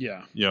 you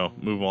know,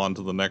 move on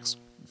to the next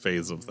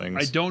phase of things.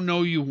 I don't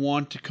know you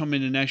want to come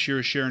into next year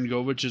as Sharon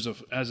Govich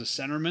as a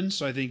centerman,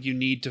 so I think you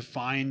need to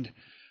find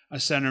a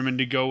centerman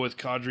to go with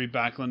Kadri,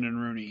 Backlund,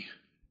 and Rooney.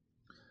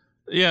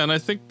 Yeah, and I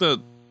think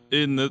that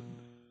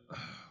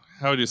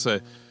how would you say,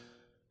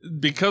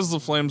 because the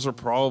Flames are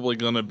probably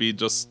going to be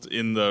just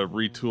in the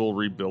retool,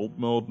 rebuild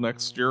mode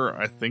next year,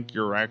 I think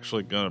you're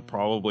actually going to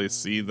probably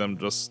see them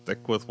just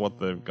stick with what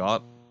they've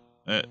got,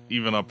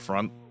 even up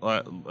front.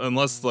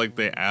 Unless, like,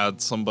 they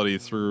add somebody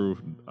through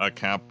a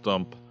cap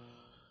dump,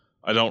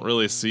 I don't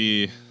really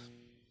see...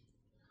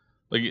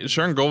 Like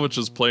Sharon Govich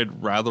has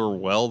played rather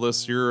well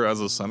this year as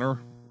a center.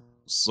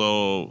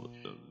 So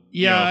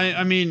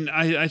yeah, you know,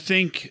 I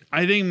think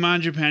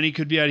Mangiapane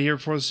could be out of here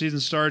before the season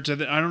starts. I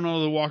don't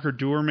know that Walker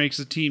Duehr makes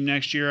the team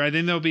next year. I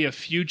think there'll be a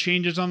few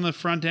changes on the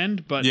front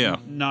end, but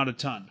not a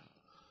ton.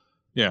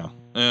 Yeah,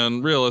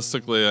 and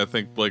realistically, I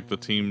think like the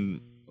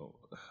team,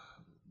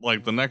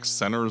 like the next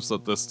centers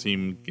that this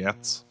team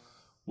gets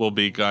will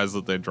be guys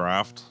that they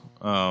draft.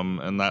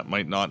 And that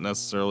might not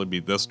necessarily be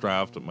this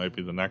draft. It might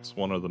be the next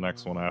one or the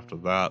next one after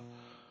that,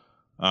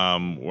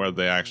 where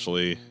they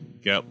actually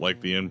get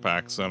like the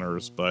impact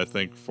centers. But I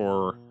think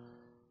for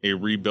a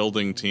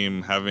rebuilding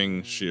team,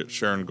 having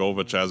Sharon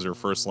Govich as your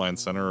first line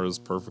center is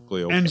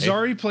perfectly okay. And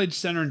Zari played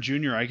center in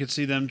junior. I could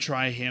see them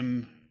try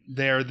him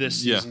there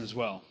this season as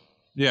well.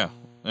 Yeah,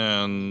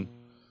 and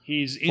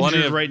he's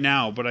injured right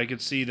now, but I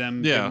could see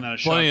them giving that a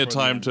shot. Plenty of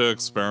time to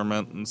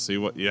experiment and see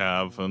what you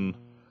have, and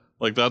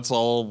like that's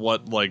all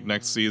what like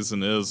next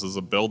season is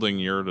a building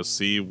year to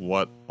see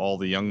what all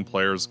the young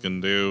players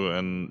can do.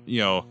 And you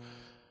know,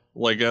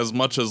 like as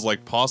much as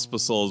like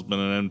Pospisil has been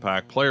an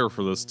impact player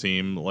for this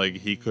team, like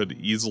he could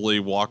easily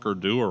Walker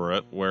Duehr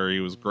it, where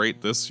he was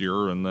great this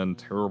year and then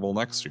terrible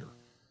next year.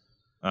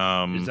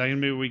 Is that gonna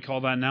be what we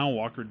call that now,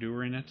 Walker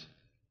Duehring it?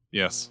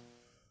 Yes.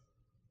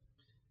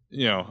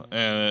 You know,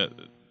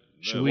 and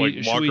should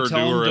we tell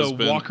him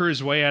to walker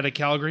his way out of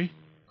Calgary?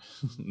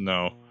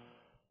 No.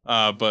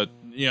 But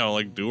you know,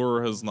 like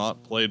Duehr has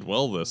not played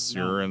well this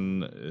year,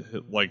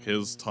 and like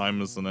his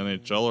time as an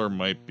NHLer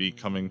might be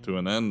coming to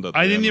an end.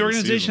 I think the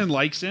organization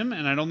likes him,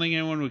 and I don't think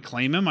anyone would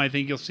claim him. I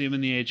think you'll see him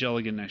in the AHL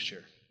again next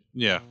year.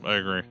 Yeah, I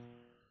agree.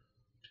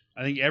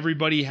 I think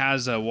everybody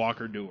has a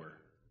Walker Duehr.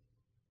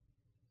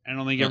 I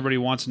don't think everybody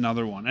wants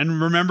another one.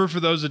 And remember, for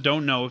those that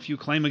don't know, if you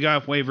claim a guy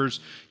off waivers,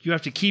 you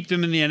have to keep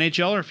them in the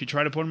NHL, or if you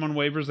try to put him on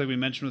waivers like we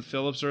mentioned with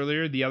Phillips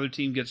earlier, the other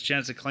team gets a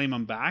chance to claim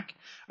him back.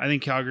 I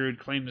think Calgary would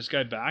claim this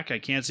guy back. I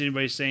can't see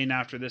anybody saying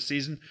after this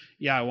season,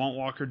 yeah, I want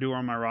Walker Duehr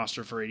on my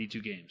roster for 82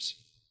 games.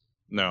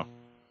 No.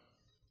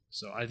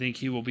 So I think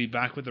he will be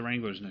back with the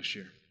Wranglers next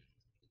year.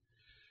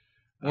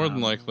 More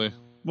than likely.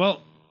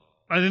 Well,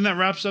 I think that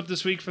wraps up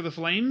this week for the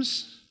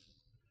Flames.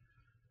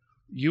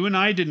 You and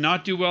I did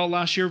not do well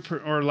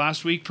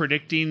last week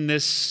predicting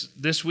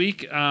this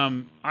week.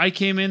 I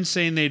came in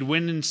saying they'd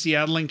win in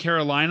Seattle and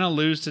Carolina,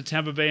 lose to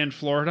Tampa Bay and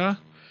Florida.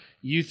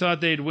 You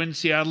thought they'd win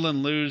Seattle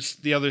and lose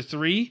the other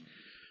three.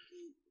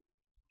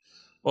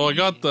 Well, I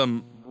got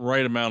the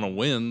right amount of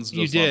wins,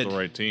 just not the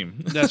right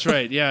team. That's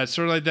right. Yeah, it's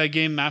sort of like that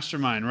game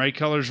Mastermind, right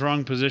colors,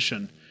 wrong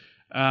position.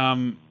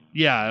 And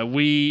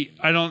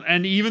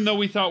even though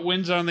we thought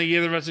wins, I don't think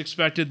either of us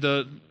expected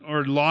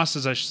or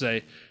losses, I should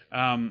say.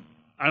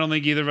 I don't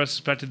think either of us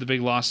expected the big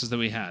losses that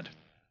we had.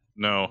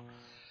 No.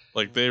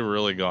 Like, they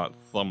really got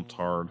thumped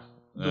hard.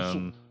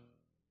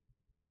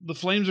 The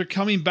Flames are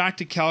coming back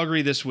to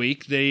Calgary this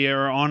week. They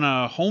are on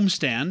a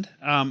homestand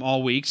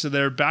all week. So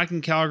they're back in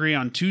Calgary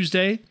on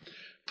Tuesday,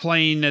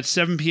 playing at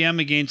 7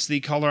 p.m. against the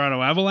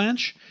Colorado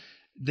Avalanche.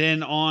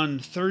 Then on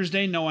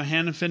Thursday, Noah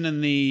Hanifin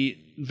and the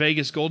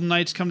Vegas Golden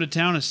Knights come to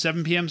town at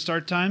 7 p.m.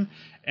 start time.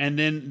 And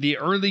then the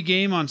early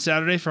game on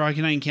Saturday for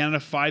Hockey Night in Canada,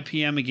 5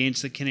 p.m.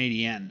 against the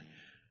Canadiens.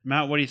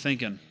 Matt, what are you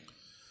thinking?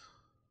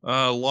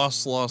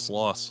 Loss.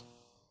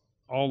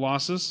 All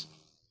losses?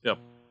 Yep.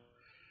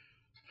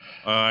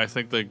 I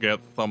think they get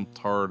thumped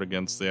hard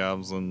against the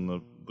Avs and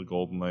the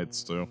Golden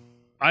Knights too.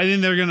 I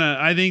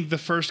think the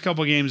first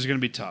couple games are gonna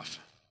be tough.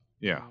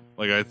 Yeah.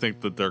 Like I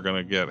think that they're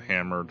gonna get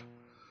hammered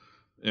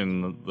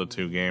in the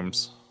two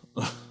games.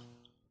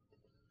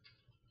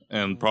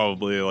 And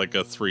probably like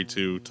a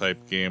 3-2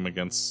 type game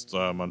against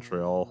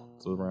Montreal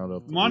to round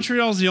up.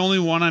 Montreal's the only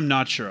one I'm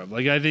not sure of.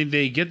 Like I think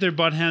they get their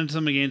butt handed to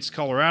them against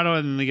Colorado,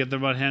 and then they get their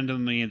butt handed to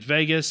them against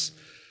Vegas.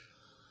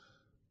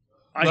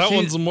 That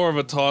one's more of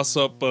a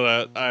toss-up,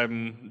 but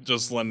I'm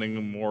just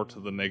lending more to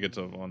the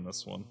negative on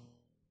this one.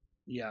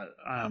 Yeah.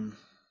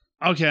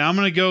 Okay, I'm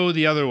going to go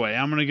the other way.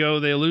 I'm going to go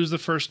they lose the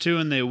first two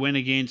and they win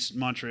against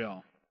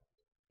Montreal.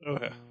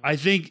 Okay. I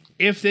think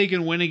if they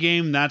can win a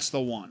game, that's the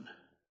one.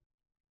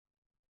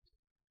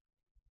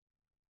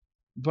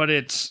 But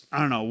I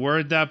don't know, we're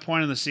at that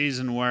point in the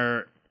season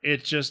where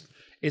it's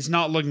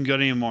not looking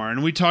good anymore.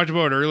 And we talked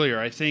about it earlier.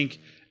 I think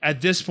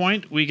at this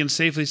point, we can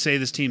safely say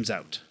this team's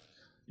out.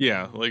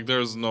 Yeah, like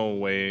there's no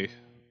way,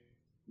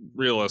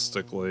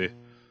 realistically,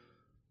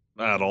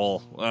 at all,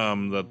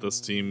 that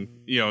this team,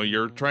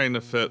 you're trying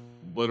to fit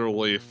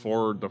literally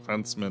 4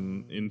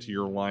 defensemen into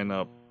your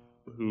lineup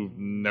who've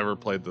never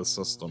played this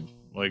system.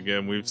 Like,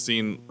 and we've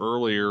seen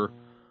earlier,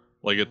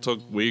 like it took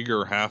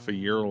Uyghur half a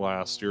year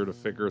last year to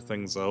figure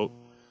things out.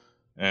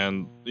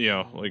 And,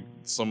 like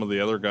some of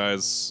the other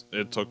guys,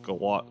 it took a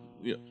lot,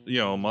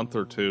 a month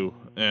or two.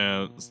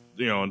 And,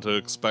 and to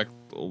expect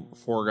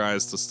 4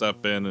 guys to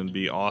step in and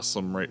be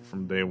awesome right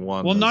from day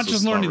one. Well, not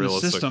just learning the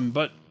system,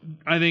 but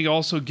I think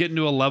also getting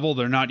to a level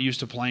they're not used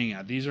to playing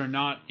at. These are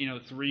not,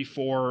 3-4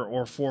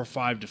 or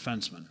 4-5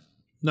 defensemen.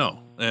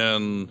 No.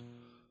 And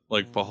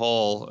like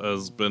Pahal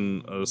has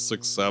been a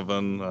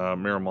 6-7.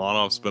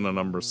 Miramonov's been a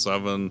number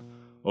 7.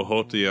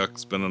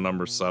 Ohotiuk's been a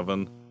number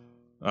 7,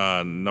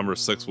 number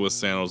 6 with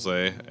San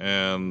Jose,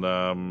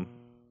 and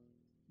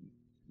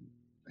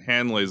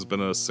Hanley's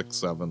been a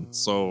 6-7.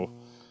 So,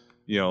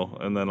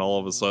 and then all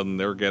of a sudden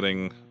they're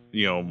getting,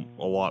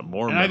 a lot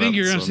more and minutes. I think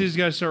you're going to see these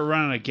guys start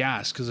running out of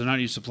gas because they're not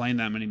used to playing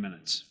that many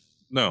minutes.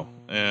 No,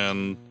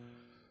 and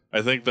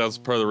I think that's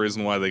part of the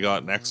reason why they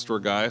got an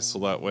extra guy, so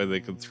that way they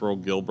could throw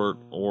Gilbert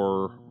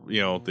or,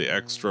 the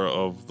extra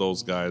of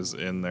those guys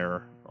in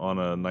there on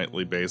a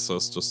nightly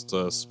basis just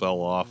to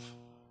spell off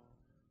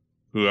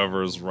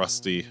whoever's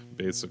rusty,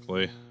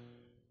 basically.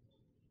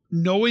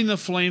 Knowing the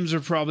Flames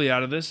are probably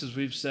out of this, as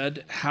we've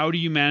said, how do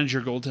you manage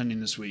your goaltending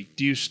this week?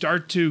 Do you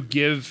start to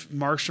give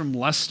Markstrom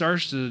less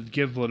starts to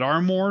give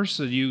Vladar more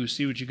so you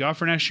see what you got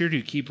for next year? Do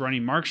you keep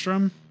running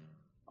Markstrom?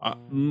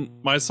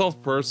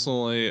 Myself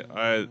personally,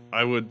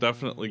 I would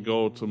definitely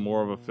go to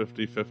more of a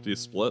 50-50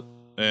 split,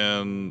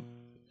 and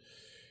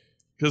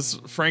because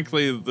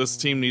frankly this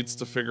team needs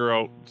to figure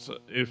out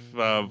if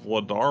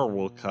Vladar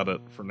will cut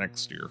it for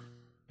next year.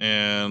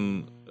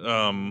 And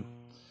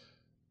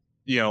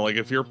like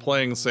if you're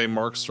playing, say,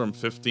 Markstrom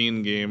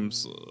 15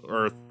 games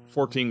or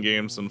 14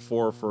 games and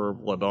 4 for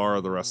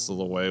Vladar the rest of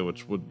the way,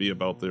 which would be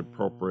about the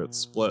appropriate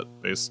split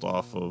based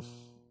off of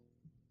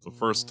the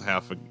first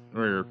half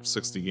or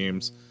 60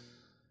 games.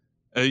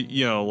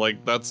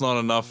 That's not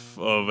enough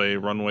of a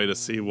runway to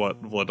see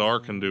what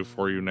Vladar can do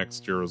for you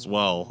next year as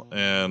well.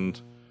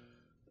 And,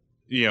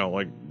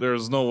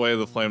 there's no way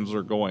the Flames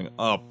are going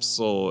up.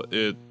 So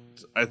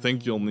I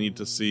think you'll need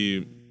to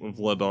see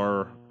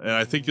Vladar, and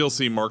I think you'll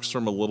see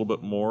Markstrom a little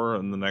bit more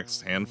in the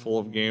next handful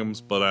of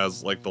games. But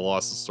as, the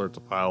losses start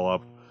to pile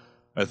up,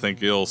 I think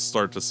you'll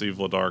start to see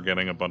Vladar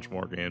getting a bunch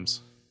more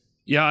games.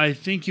 Yeah, I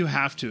think you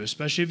have to,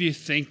 especially if you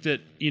think that,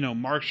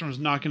 Markstrom's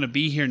not going to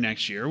be here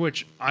next year,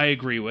 which I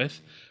agree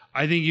with.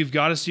 I think you've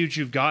got to see what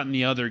you've got in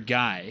the other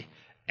guy,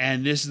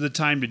 and this is the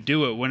time to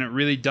do it when it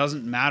really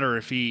doesn't matter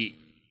if he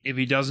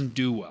doesn't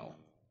do well.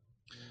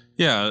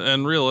 Yeah,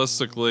 and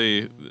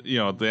realistically,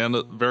 at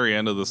the very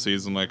end of the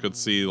season, I could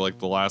see,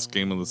 the last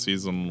game of the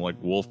season,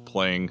 Wolf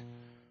playing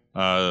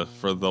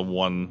for the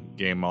one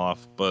game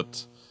off,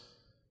 but...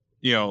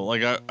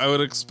 I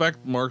would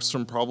expect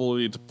Markstrom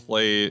probably to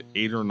play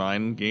 8 or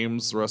 9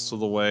 games the rest of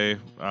the way.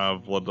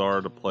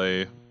 Vladar to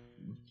play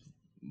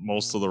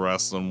most of the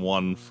rest, and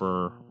 1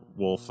 for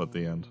Wolf at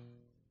the end.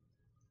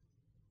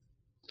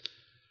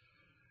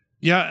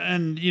 Yeah,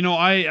 and,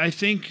 I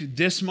think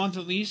this month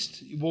at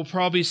least, we'll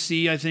probably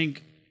see,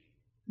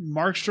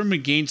 Markstrom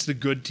against the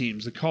good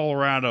teams, the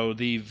Colorado,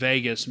 the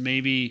Vegas,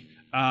 maybe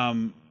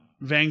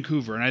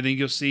Vancouver, and I think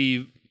you'll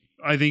see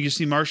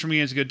Markstrom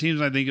against good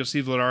teams, and I think you'll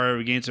see Vladar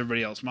against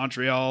everybody else.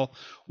 Montreal,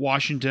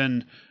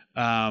 Washington,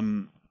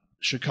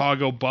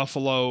 Chicago,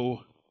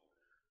 Buffalo.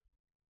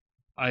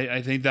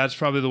 I think that's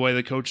probably the way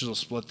the coaches will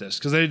split this,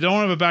 because they don't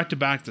have a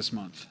back-to-back this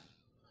month.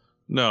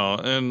 No,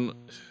 and,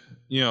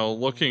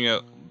 looking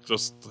at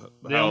just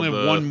they only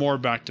have one more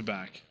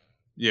back-to-back.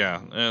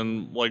 Yeah,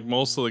 and,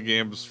 most of the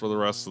games for the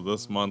rest of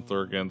this month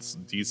are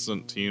against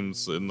decent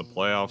teams in the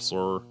playoffs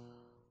or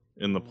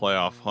in the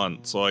playoff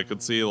hunt. So I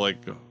could see,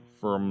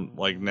 from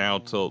now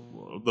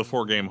till the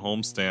 4-game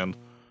homestand,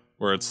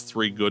 where it's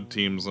 3 good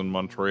teams in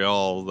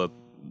Montreal, that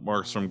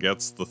Markstrom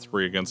gets the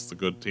 3 against the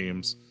good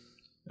teams,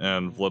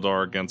 and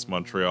Vladar against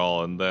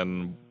Montreal, and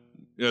then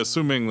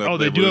assuming that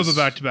they do have a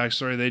back-to-back.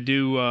 Sorry, they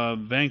do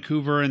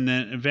Vancouver and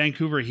then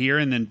Vancouver here,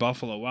 and then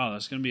Buffalo. Wow,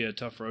 that's going to be a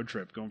tough road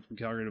trip going from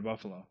Calgary to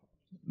Buffalo.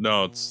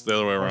 No, it's the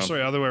other way around. Oh,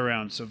 sorry, other way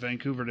around. So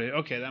Vancouver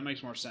to that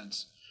makes more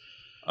sense.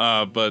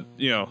 But,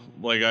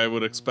 I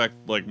would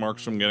expect,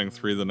 Markstrom getting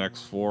 3 the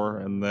next 4,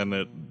 and then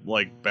it,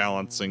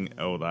 balancing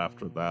out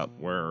after that,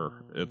 where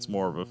it's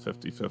more of a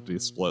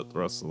 50-50 split the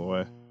rest of the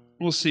way.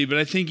 We'll see, but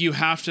I think you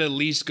have to at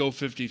least go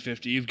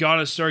 50-50. You've got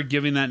to start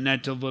giving that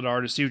net to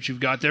Vladar to see what you've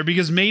got there,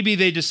 because maybe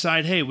they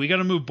decide, hey, we got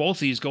to move both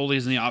these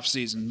goalies in the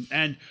offseason.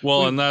 And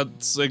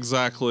that's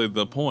exactly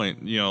the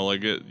point.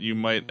 You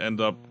might end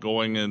up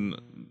going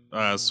and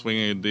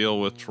swinging a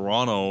deal with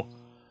Toronto,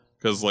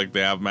 because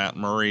they have Matt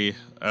Murray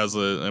as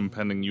an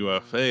impending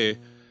UFA,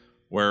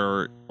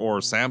 or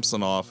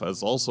Samsonov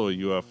as also a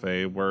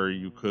UFA, where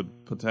you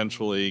could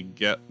potentially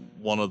get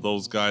one of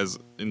those guys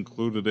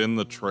included in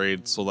the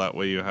trade, so that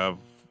way you have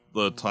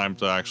the time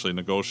to actually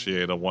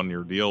negotiate a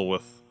 1-year deal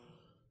with,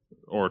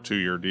 or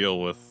 2-year deal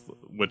with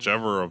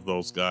whichever of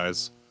those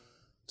guys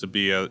to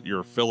be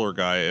your filler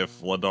guy if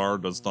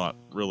Vladar does not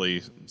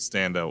really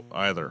stand out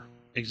either.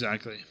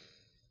 Exactly.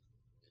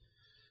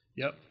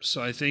 Yep.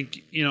 So I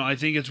think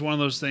it's one of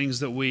those things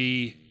that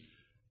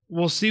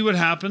we'll see what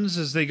happens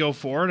as they go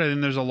forward. I think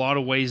there's a lot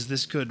of ways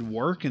this could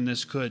work and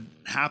this could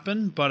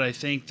happen, but I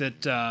think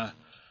that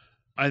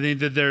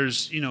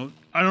there's,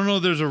 I don't know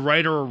if there's a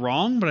right or a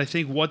wrong, but I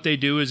think what they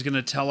do is going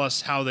to tell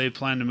us how they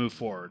plan to move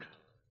forward.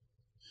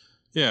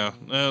 Yeah,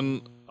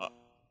 and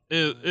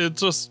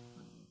it's just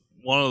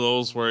one of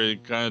those where you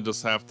kind of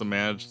just have to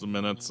manage the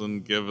minutes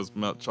and give as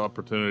much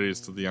opportunities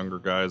to the younger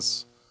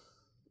guys,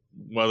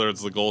 whether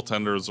it's the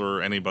goaltenders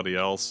or anybody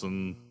else.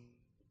 And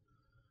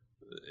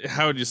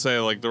how would you say,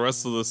 like, the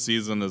rest of the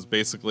season is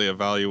basically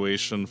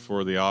evaluation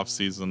for the off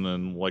season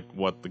and like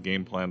what the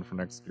game plan for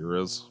next year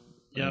is.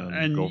 Yeah,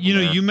 and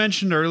you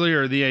mentioned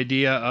earlier the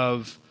idea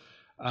of,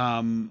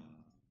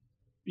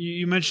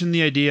 you mentioned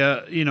the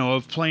idea,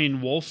 of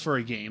playing Wolf for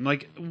a game.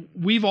 Like,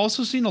 we've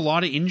also seen a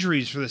lot of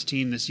injuries for this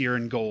team this year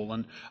in goal,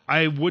 and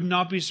I would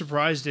not be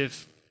surprised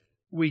if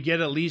we get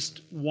at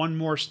least one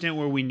more stint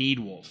where we need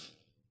Wolf.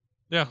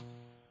 Yeah,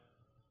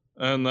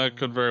 and that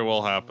could very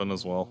well happen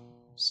as well.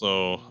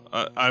 So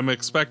I'm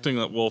expecting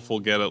that Wolf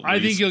will get at least. I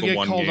think he'll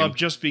get called up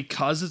just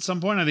because at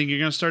some point. I think you're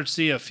going to start to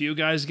see a few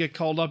guys get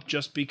called up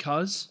just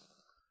because.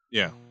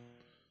 Yeah.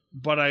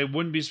 But I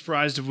wouldn't be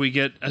surprised if we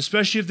get,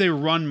 especially if they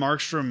run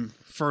Markstrom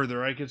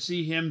further. I could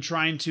see him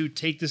trying to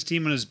take this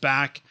team on his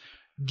back,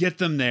 get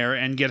them there,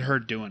 and get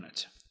hurt doing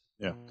it.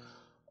 Yeah.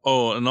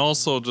 Oh, and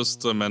also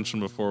just to mention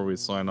before we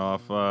sign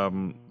off,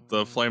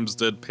 the Flames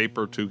did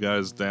paper 2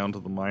 guys down to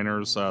the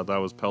minors. That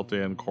was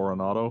Peltier and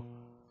Coronado.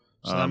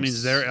 So that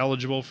means they're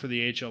eligible for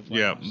the HL playoffs.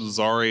 Yeah,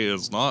 Zari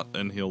is not,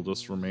 and he'll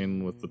just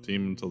remain with the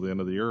team until the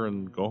end of the year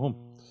and go home.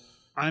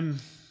 I'm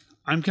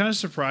kind of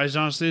surprised,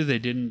 honestly, they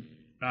didn't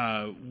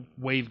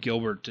waive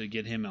Gilbert to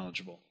get him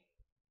eligible.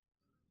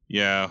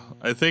 Yeah,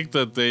 I think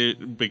that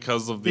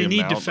because of the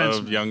amount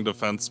of young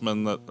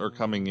defensemen that are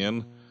coming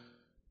in,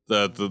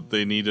 that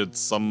they needed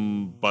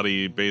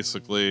somebody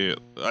basically.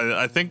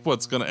 I think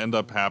what's going to end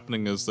up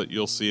happening is that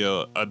you'll see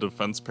a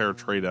defense pair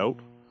trade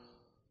out.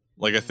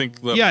 Like, I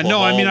think that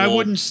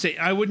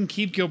I wouldn't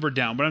keep Gilbert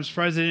down, but I'm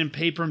surprised they didn't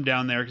paper him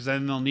down there because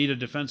then they'll need a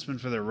defenseman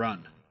for their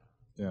run.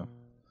 Yeah.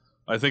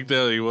 I think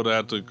that he would have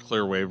had to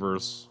clear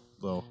waivers,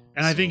 though.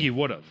 And I think he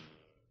would have.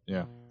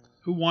 Yeah.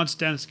 Who wants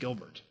Dennis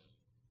Gilbert?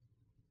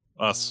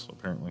 Us,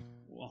 apparently.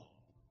 Well,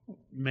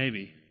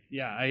 maybe.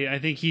 Yeah, I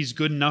think he's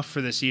good enough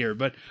for this year,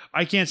 but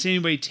I can't see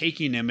anybody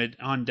taking him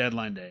on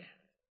deadline day.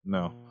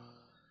 No.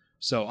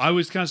 So I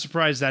was kind of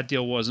surprised that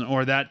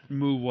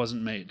move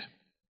wasn't made.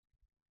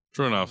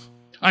 True enough.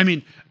 I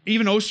mean,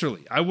 even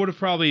Osterley, I would have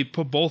probably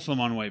put both of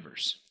them on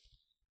waivers.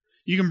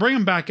 You can bring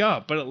them back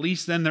up, but at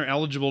least then they're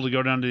eligible to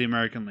go down to the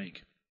American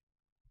League.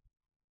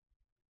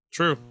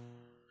 True.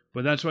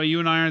 But that's why you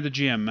and I are the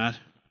GM, Matt.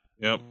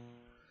 Yep.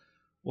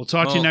 We'll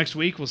talk to you next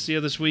week. We'll see how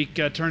this week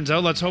turns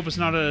out. Let's hope it's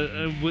not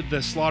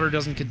the slaughter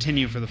doesn't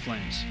continue for the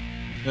Flames.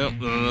 Yep,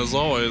 and as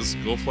always,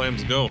 go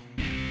Flames, go.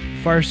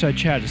 Fireside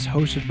Chat is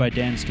hosted by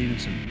Dan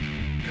Stevenson,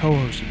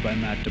 co-hosted by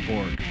Matt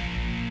DeBorg.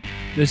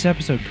 This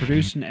episode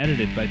produced and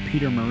edited by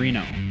Peter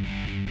Marino.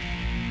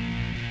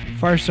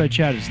 Fireside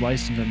Chat is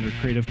licensed under a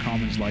Creative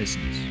Commons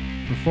license.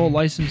 For full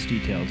license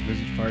details,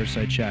 visit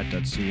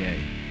firesidechat.ca.